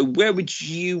gig. So where would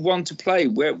you want to play?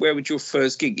 Where would your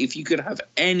first gig, if you could have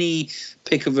any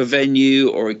pick of a venue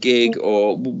or a gig,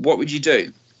 or what would you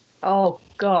do? Oh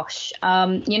gosh,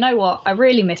 you know what, I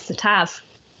really miss the TAV,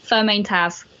 Fermain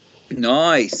TAV.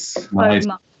 Nice. So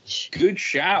much. Good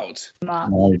shout.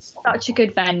 Nice. Such a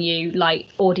good venue, like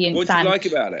audience. What do you like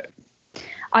about it?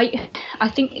 I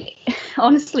think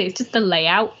honestly it's just the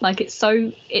layout, like it's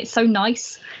so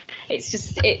nice. It's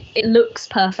just it looks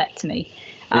perfect to me.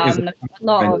 I've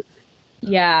got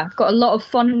a lot of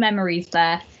fond memories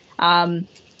there.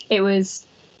 It was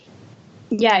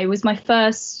my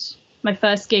first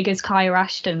gig as Kaya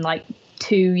Ashton like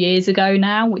 2 years ago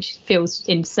now, which feels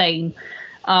insane.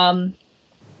 But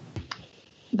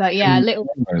yeah,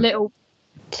 little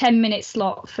 10-minute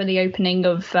slot for the opening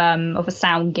of a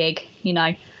sound gig,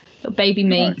 little baby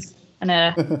me. Nice. And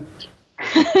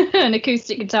an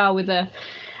acoustic guitar with a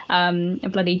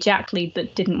bloody jack lead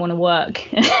that didn't want to work.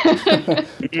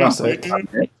 Classic.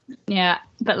 Yeah,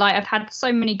 but like I've had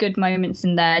so many good moments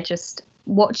in there just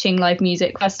watching live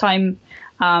music. First time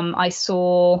I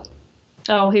saw,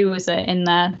 who was it in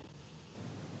there?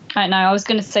 I don't know, I was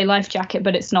going to say Life Jacket,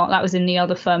 but it's not. That was in the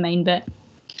other Fermain bit.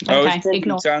 Oh, Okay, it's probably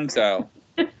ignore. Chantal.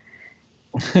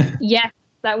 Yeah,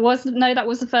 that was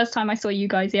the first time I saw you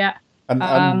guys. Yeah.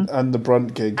 And the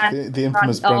Brunt gig, the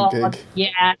infamous Brunt gig.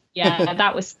 Yeah,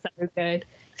 that was so good.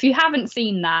 If you haven't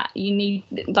seen that, you need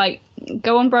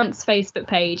go on Brunt's Facebook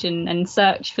page and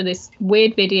search for this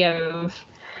weird video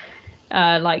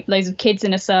of loads of kids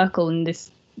in a circle and this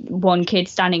one kid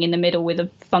standing in the middle with a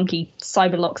funky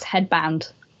Cyberlocks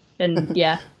headband. And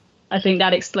yeah, I think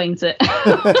that explains it.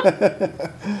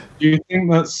 Do you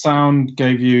think that sound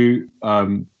gave you?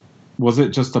 Was it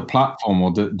just a platform,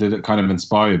 or did it kind of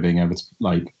inspire you being able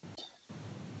to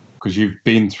because you've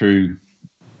been through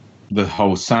the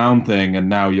whole sound thing, and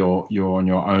now you're on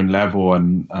your own level,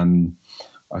 and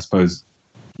I suppose,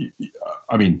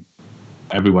 I mean,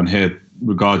 everyone here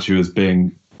regards you as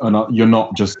being, you're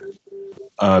not just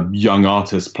a young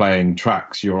artist playing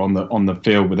tracks. You're on the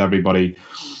field with everybody,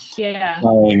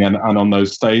 playing and on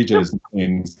those stages and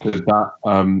things. Did that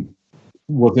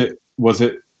was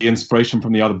it the inspiration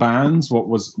from the other bands? What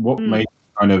made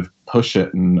you kind of push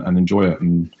it and enjoy it?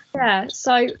 And yeah,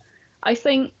 so I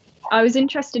think I was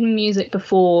interested in music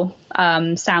before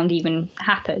sound even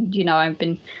happened. You know, I've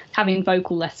been having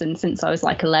vocal lessons since I was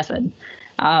 11.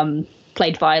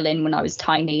 Played violin when I was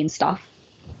tiny and stuff.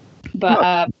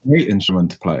 But great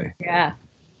instrument to play. Yeah,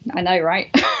 I know, right?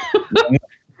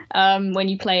 When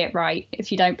you play it right.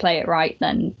 If you don't play it right,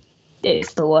 then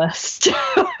it's the worst.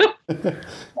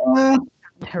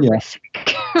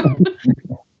 Horrific.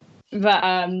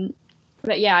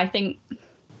 But yeah, I think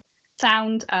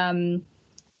sound.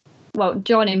 Well,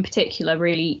 John in particular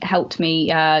really helped me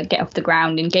get off the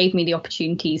ground and gave me the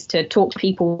opportunities to talk to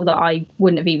people that I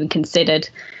wouldn't have even considered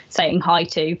saying hi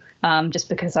to, just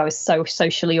because I was so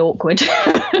socially awkward.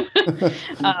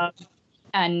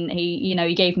 And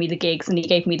he gave me the gigs and he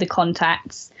gave me the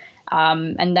contacts.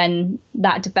 And then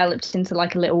that developed into a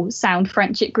little sound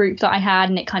friendship group that I had,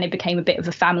 and it kind of became a bit of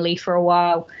a family for a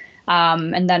while.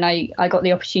 And then I got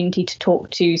the opportunity to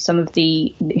talk to some of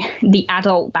the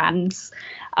adult bands.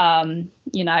 And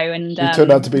you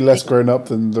turned out to be less grown up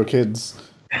than the kids.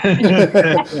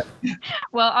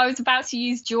 Well, I was about to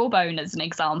use Jawbone as an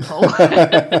example.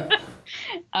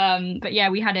 But yeah,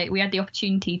 we had the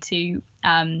opportunity to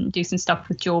do some stuff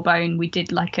with Jawbone. We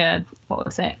did what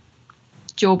was it,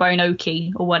 Jawbone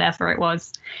Oki or whatever it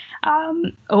was.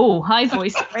 Oh, hi,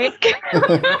 voice break.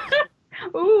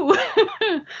 Ooh,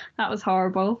 that was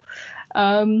horrible.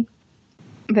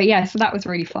 But yeah, so that was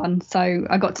really fun. So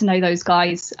I got to know those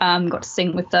guys, got to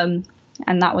sing with them,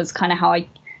 and that was kind of how I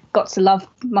got to love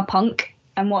my punk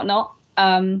and whatnot.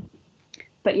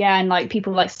 But yeah, and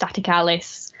people like Static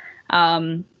Alice,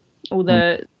 all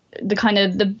the kind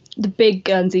of the big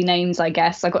Guernsey names, I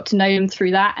guess. I got to know them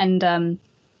through that, and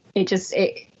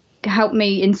it helped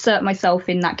me insert myself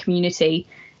in that community.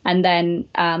 And then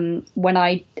when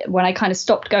I kind of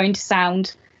stopped going to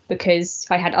sound, because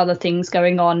I had other things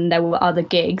going on, there were other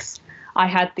gigs, I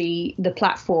had the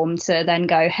platform to then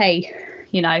go, hey,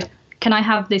 can I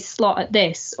have this slot at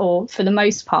this? Or for the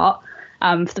most part,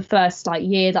 for the first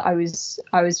year that I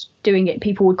was doing it,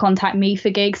 people would contact me for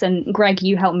gigs. And Greg,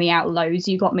 you helped me out loads.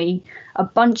 You got me a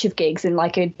bunch of gigs in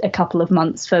a couple of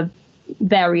months for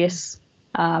various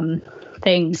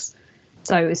things.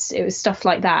 So it was stuff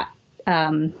like that.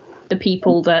 The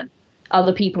people that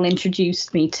other people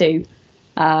introduced me to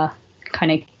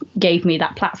kind of gave me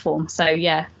that platform. So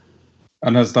yeah.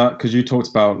 And has that, because you talked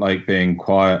about being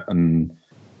quiet and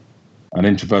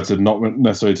introverted, not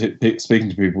necessarily speaking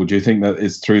to people, do you think that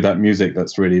it's through that music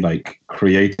that's really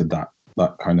created that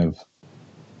kind of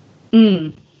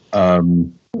the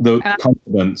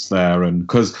confidence there? And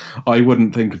because I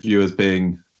wouldn't think of you as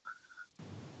being,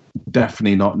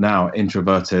 definitely not now,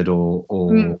 introverted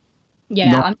or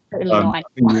yeah, I'm totally not.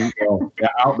 You're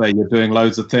out there, you're doing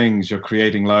loads of things, you're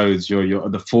creating loads, you're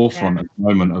at the forefront at the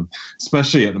moment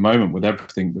especially at the moment with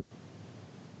everything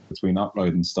between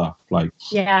upload and stuff. You're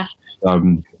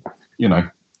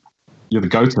the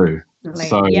go-to.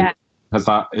 So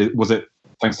was it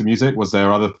thanks to music? Was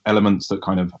there other elements that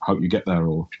kind of helped you get there?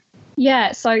 Or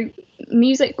so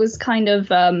music was kind of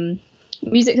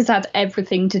music has had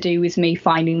everything to do with me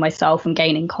finding myself and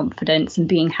gaining confidence and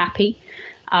being happy.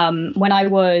 When I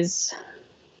was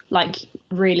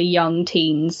really young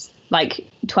teens,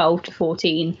 12 to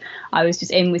 14, I was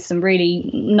just in with some really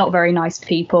not very nice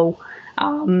people.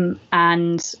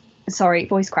 And sorry,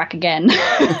 voice crack again.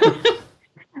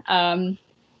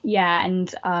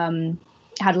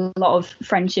 Had a lot of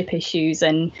friendship issues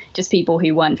and just people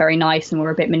who weren't very nice and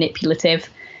were a bit manipulative.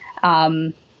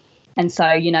 And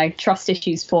so, trust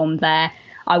issues formed there.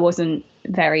 I wasn't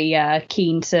very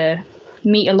keen to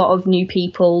meet a lot of new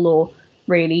people or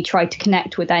really tried to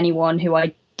connect with anyone who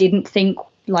I didn't think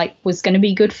like was going to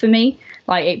be good for me.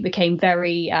 Like it became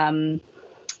very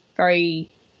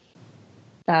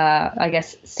I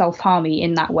guess self-harmy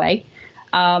in that way.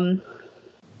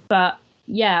 But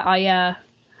yeah,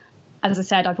 as I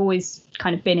said, I've always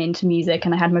kind of been into music,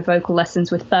 and I had my vocal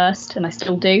lessons with Thirst, and I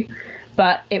still do.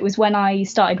 But it was when I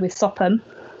started with Sopham,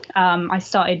 I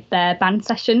started their band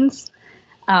sessions,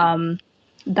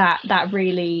 that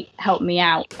really helped me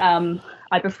out.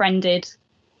 I befriended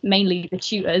mainly the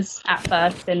tutors at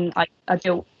first, and I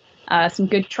built some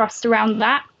good trust around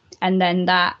that, and then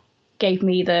that gave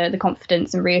me the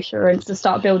confidence and reassurance to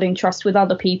start building trust with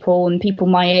other people and people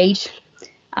my age,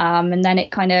 and then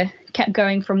it kind of kept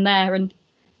going from there, and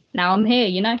now I'm here,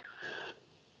 you know.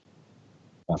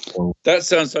 That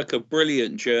sounds like a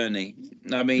brilliant journey.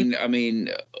 I mean,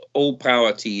 all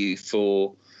power to you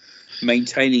for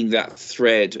maintaining that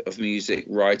thread of music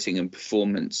writing and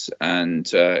performance, and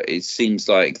it seems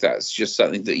like that's just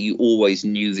something that you always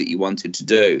knew that you wanted to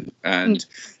do. And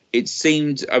it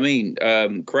seemed,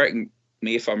 correct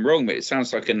me if I'm wrong, but it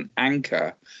sounds like an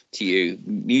anchor to you.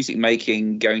 Music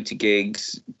making, going to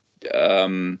gigs,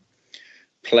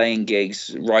 playing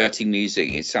gigs, writing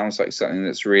music, it sounds like something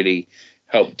that's really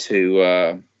helped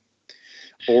to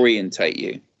orientate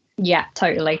you. Yeah,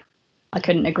 totally. I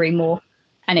couldn't agree more.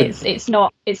 And it's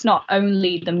not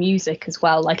only the music as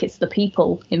well, like it's the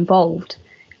people involved.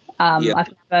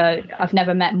 I've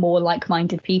never met more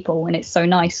like-minded people, and it's so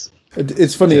nice.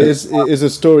 It's funny. It is a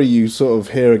story you sort of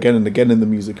hear again and again in the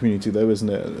music community, though, isn't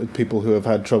it? People who have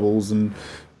had troubles and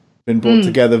been brought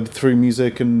together through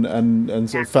music and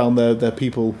sort of found their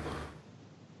people.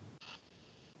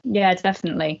 Yeah,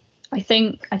 definitely. I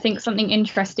think something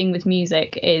interesting with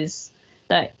music is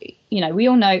that, you know, we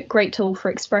all know great tool for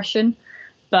expression,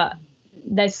 but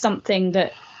there's something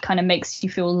that kind of makes you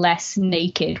feel less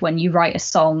naked when you write a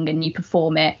song and you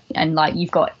perform it, and like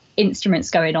you've got instruments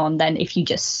going on than if you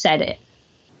just said it.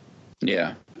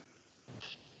 Yeah.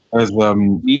 As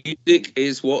music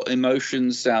is what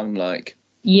emotions sound like.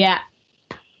 Yeah,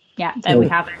 there we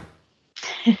have it.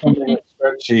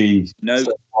 Spreadsheet a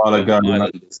while ago,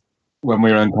 when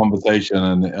we were in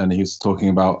conversation, and he was talking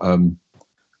about and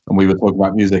we were talking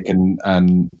about music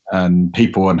and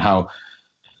people, and how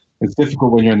it's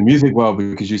difficult when you're in the music world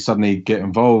because you suddenly get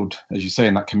involved, as you say,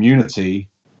 in that community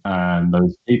and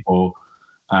those people,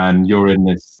 and you're in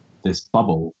this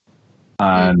bubble,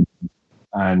 and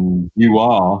you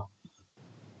are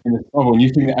in this bubble, and you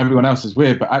think that everyone else is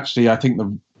weird, but actually I think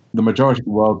the majority of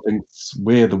the world thinks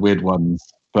we're the weird ones,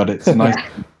 but it's nice to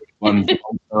be ones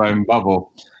on their own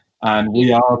bubble, and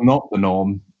we are not the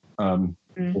norm to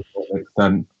a certain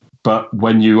extent. But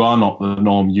when you are not the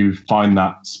norm, you find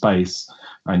that space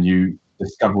and you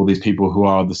discover all these people who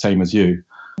are the same as you.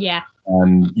 Yeah.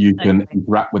 And you can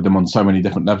interact with them on so many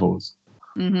different levels.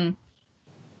 Mm-hmm.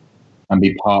 And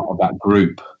be part of that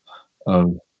group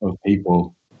of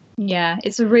people. Yeah,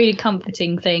 it's a really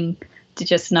comforting thing to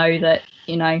just know that,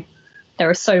 you know, there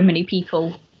are so many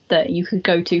people that you could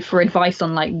go to for advice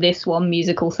on like this one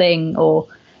musical thing, or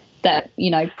that, you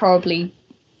know, probably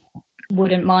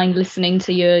wouldn't mind listening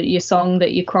to your song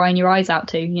that you're crying your eyes out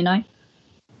to, you know.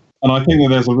 And I think that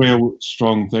there's a real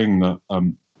strong thing that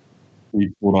we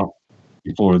brought up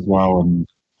before as well, and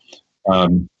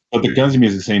but the Guernsey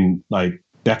music scene like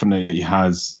definitely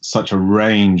has such a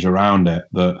range around it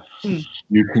that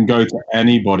you can go to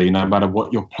anybody no matter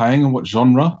what you're playing and what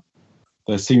genre.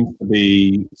 There seems to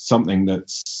be something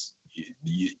that's,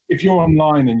 if you're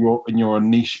online and you're a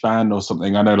niche band or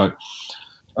something, I know like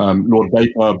Lord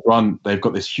Vapor, Brunt, they've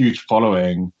got this huge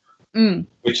following,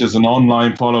 which is an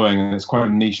online following, and it's quite a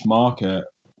niche market,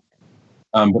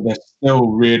 but they're still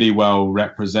really well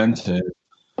represented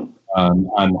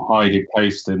and highly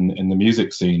placed in the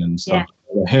music scene and stuff.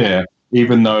 Yeah. Here,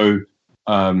 even though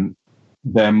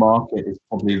their market is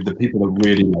probably the people that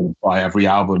really like, buy every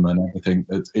album and everything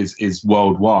that is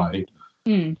worldwide.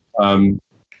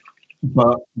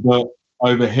 But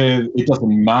over here, it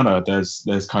doesn't matter.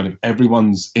 There's kind of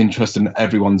everyone's interested in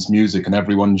everyone's music and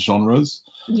everyone's genres.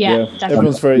 Yeah,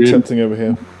 everyone's very accepting over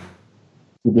here.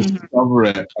 To discover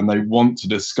it, and they want to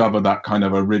discover that kind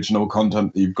of original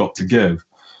content that you've got to give.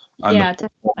 And the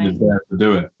platform is there to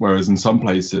do it. Whereas in some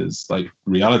places, like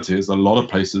reality is, a lot of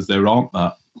places there aren't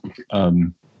that.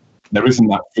 There isn't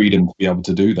that freedom to be able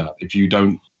to do that. If you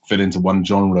don't fit into one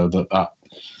genre that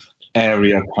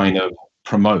area kind of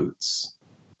promotes.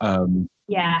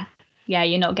 Yeah,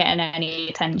 you're not getting any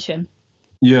attention.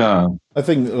 Yeah, I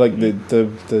think like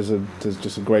there's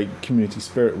just a great community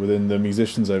spirit within the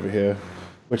musicians over here,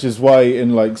 which is why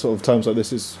in like sort of times like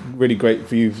this, it's really great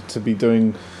for you to be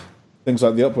doing things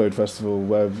like the Upload Festival,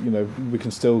 where we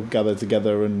can still gather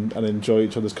together and enjoy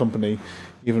each other's company,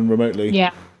 even remotely.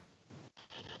 Yeah.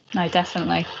 No,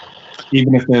 definitely.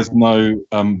 Even if there's no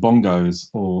bongos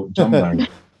or djembe.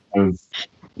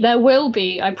 There will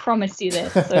be. I promise you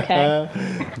this. Okay.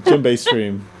 Djembe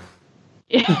stream.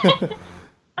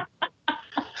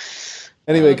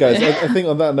 Anyway, guys, I think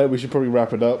on that note we should probably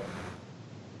wrap it up.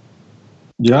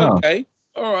 Yeah. Okay.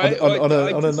 All right.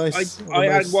 I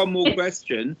had one more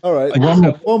question. All right.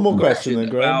 One more question then,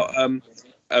 Graham.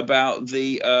 About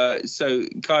the so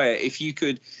Kaya, if you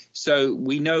could, so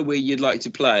we know where you'd like to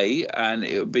play, and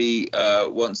it would be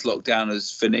once lockdown is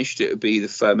finished, it would be the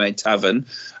Ferme Tavern.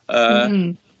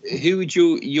 Who would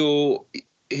you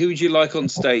like on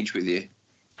stage with you?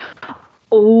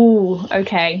 Oh,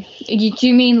 okay. Do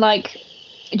you mean like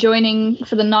joining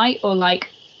for the night, or like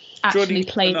actually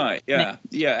playing? Night, yeah.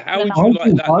 How would you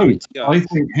like that night to go? I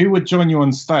think who would join you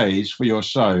on stage for your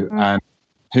show, and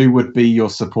who would be your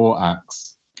support acts?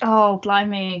 Oh,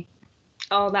 blimey!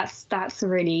 Oh, that's a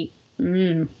really.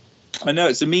 I know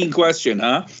it's a mean question,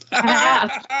 huh?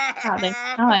 That's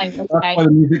why the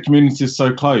music community is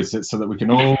so close. It's so that we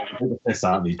can all get the piss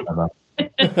out of each other.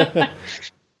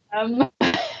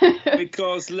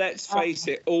 Because let's face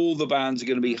it, all the bands are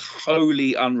going to be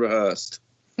wholly unrehearsed.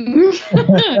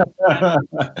 Yeah,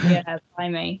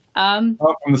 blimey.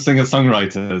 Apart from the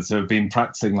singer-songwriters who have been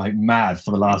practicing like mad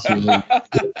for the last few weeks.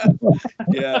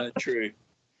 Yeah, true.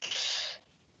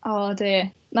 Oh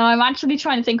dear. No, I'm actually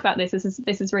trying to think about this.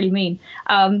 This is really mean.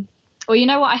 Well, you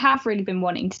know what I have really been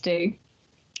wanting to do?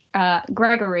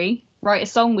 Gregory, write a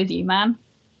song with you, man.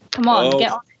 Come on,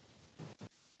 get on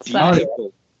it.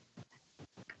 So,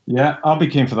 yeah, I'll be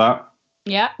keen for that.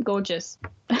 Yeah, gorgeous.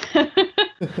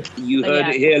 You heard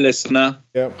it here, listener.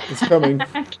 Yeah, it's coming.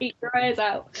 Keep your eyes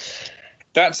out.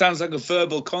 That sounds like a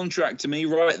verbal contract to me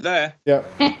right there. Yeah.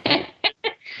 Got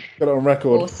it on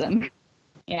record. Awesome.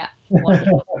 Yeah.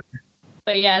 Wonderful.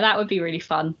 But yeah, that would be really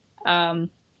fun. For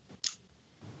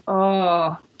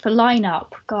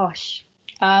lineup, gosh.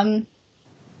 You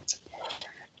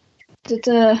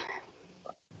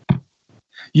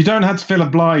don't have to feel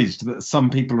obliged that some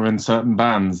people are in certain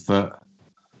bands that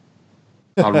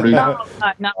are rude. No,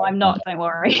 I'm not. Don't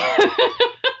worry.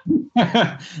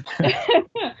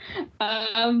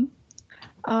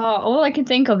 All I can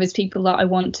think of is people that I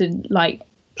want to like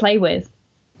play with.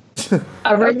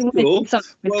 I really want to do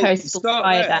something with Coastal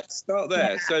Fire. Start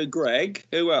there. Yeah. So Greg,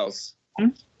 who else?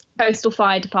 Coastal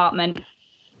Fire Department.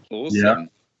 Awesome.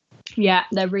 Yeah,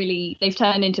 they've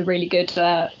turned into really good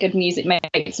music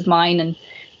mates of mine, and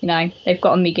they've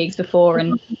gotten me gigs before,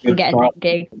 and I'm getting that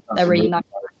gig. They're really nice.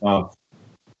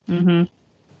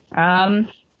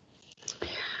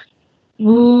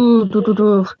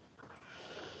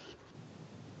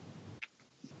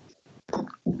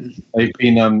 They've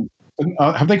been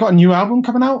have they got a new album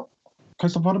coming out?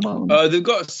 Coastal Fire Department? They've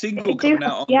got a single coming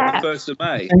out on the 1st of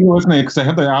May. Single, isn't it? Because they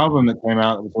had the album that came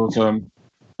out that was awesome,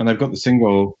 and they've got the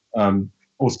single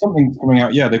or something coming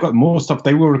out. Yeah, they've got more stuff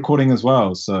they were recording as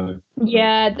well. So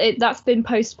yeah, that's been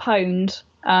postponed.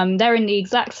 They're in the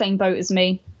exact same boat as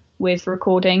me with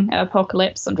recording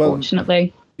Apocalypse,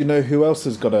 unfortunately. Well, you know who else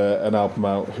has got an album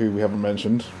out who we haven't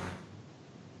mentioned?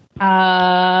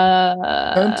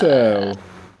 Pantel.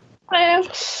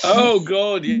 Oh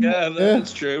God, yeah,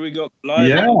 that's true. We got live.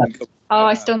 Yeah. Oh,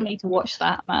 I still need to watch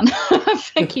that, man.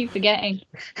 I keep forgetting.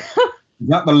 Is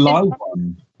that the live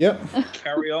one? Yep.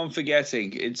 Carry on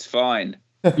forgetting. It's fine.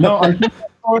 No, I think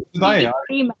today.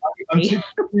 I'm too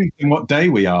confused in what day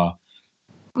we are.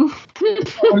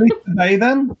 Today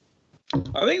then?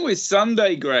 I think we're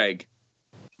Sunday, Greg.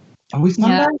 Are we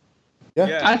Sunday?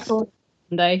 Yeah. I thought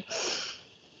Sunday.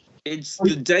 It's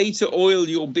the day to oil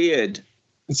your beard.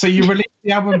 So you released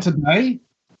the album today?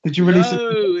 Did you release it?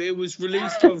 No, it was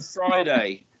released on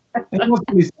Friday. It was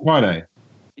released on Friday.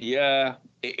 Yeah,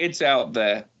 it's out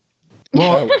there.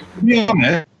 Well, to be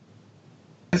honest,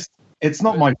 it's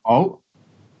not my fault.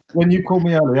 When you called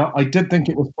me earlier, I did think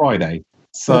it was Friday.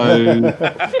 So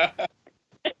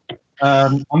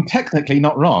I'm technically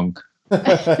not wrong.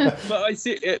 But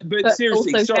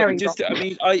seriously, sorry.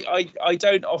 I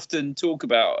don't often talk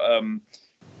about.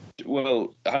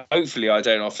 Hopefully, I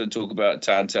don't often talk about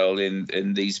Pantel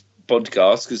in these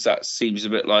podcasts because that seems a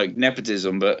bit like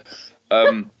nepotism. But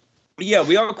yeah,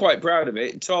 we are quite proud of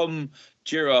it. Tom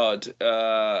Girard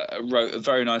wrote a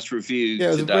very nice review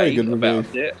today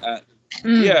about it.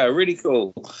 Yeah, really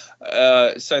cool.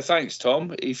 So thanks,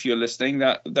 Tom, if you're listening.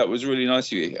 That was really nice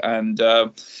of you, and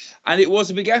it was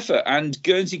a big effort. And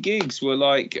Guernsey gigs were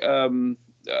like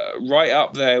right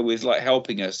up there with like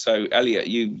helping us. So Elliot,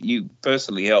 you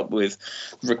personally helped with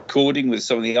recording, with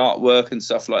some of the artwork and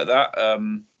stuff like that.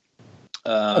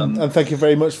 And thank you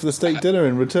very much for the steak dinner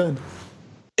in return.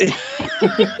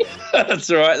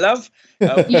 That's all right, love.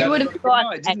 You would have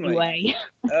got it anyway.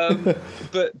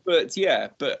 But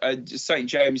St.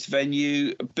 James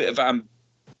venue, a bit of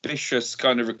ambitious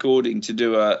kind of recording to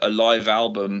do a live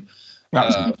album.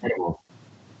 That's incredible.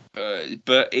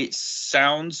 But it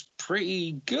sounds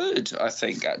pretty good, I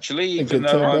think, actually. Even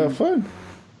though I'm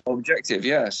objective,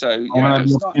 yeah. So yeah,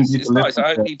 it's nice.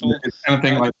 I hope people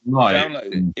anything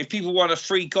download it. If people want a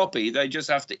free copy, they just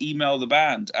have to email the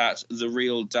band at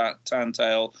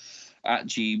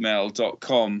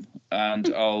therealtantale@gmail.com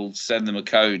and I'll send them a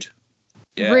code.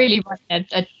 Yeah. Really running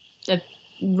a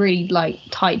really like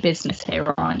tight business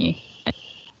here, aren't you?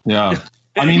 Yeah.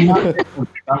 I mean,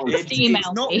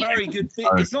 it's not very good.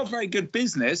 It's not very good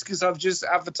business because I've just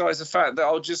advertised the fact that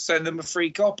I'll just send them a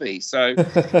free copy. So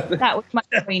that was my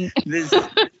point.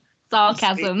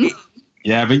 Sarcasm.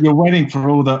 Yeah, but you're waiting for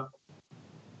all the.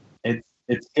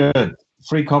 It's good.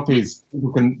 Free copies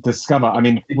people can discover. I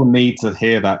mean, people need to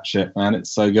hear that shit, man.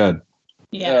 It's so good.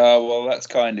 Yeah. Well, that's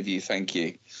kind of you. Thank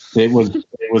you. It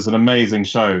was an amazing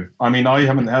show. I mean, I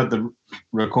haven't heard the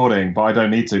recording, but I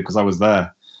don't need to because I was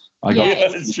there.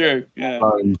 That's true. Yeah.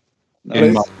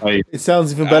 It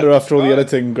sounds even better after all the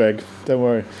editing, Greg. Don't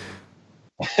worry.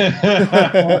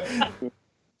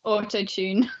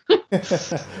 Auto-tune.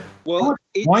 Well,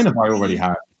 wine have I already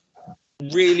had?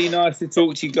 Really nice to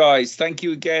talk to you guys. Thank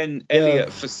you again,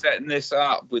 Elliot, for setting this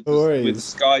up with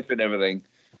Skype and everything.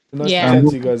 Nice to chat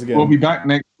to you guys again. We'll be back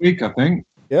next week, I think.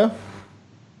 Yeah.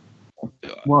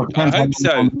 Well, I hope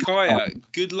so. Kaya,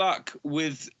 good luck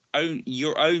with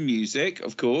your own music,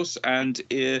 of course, and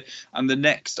the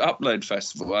next Upload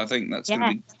Festival. I think that's going to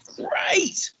be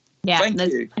great. Yeah,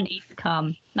 there's plenty to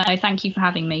come. No, thank you for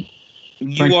having me.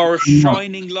 You are a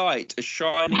shining light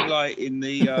in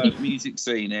the music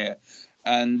scene here,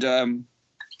 and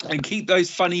keep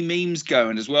those funny memes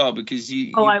going as well, because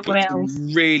you put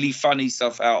some really funny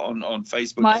stuff out on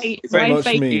Facebook. My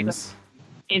Facebook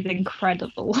is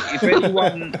incredible.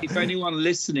 If anyone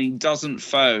listening doesn't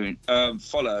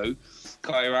follow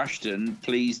Kaya Ashton,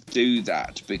 please do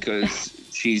that, because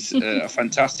she's a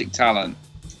fantastic talent.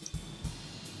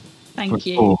 Thank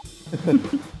you. Cool.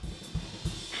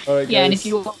 All right, and if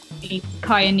you want to be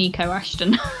Kaya Nico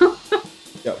Ashton.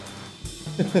 Yep.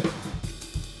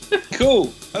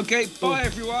 Cool. Okay, bye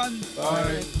everyone.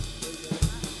 Bye.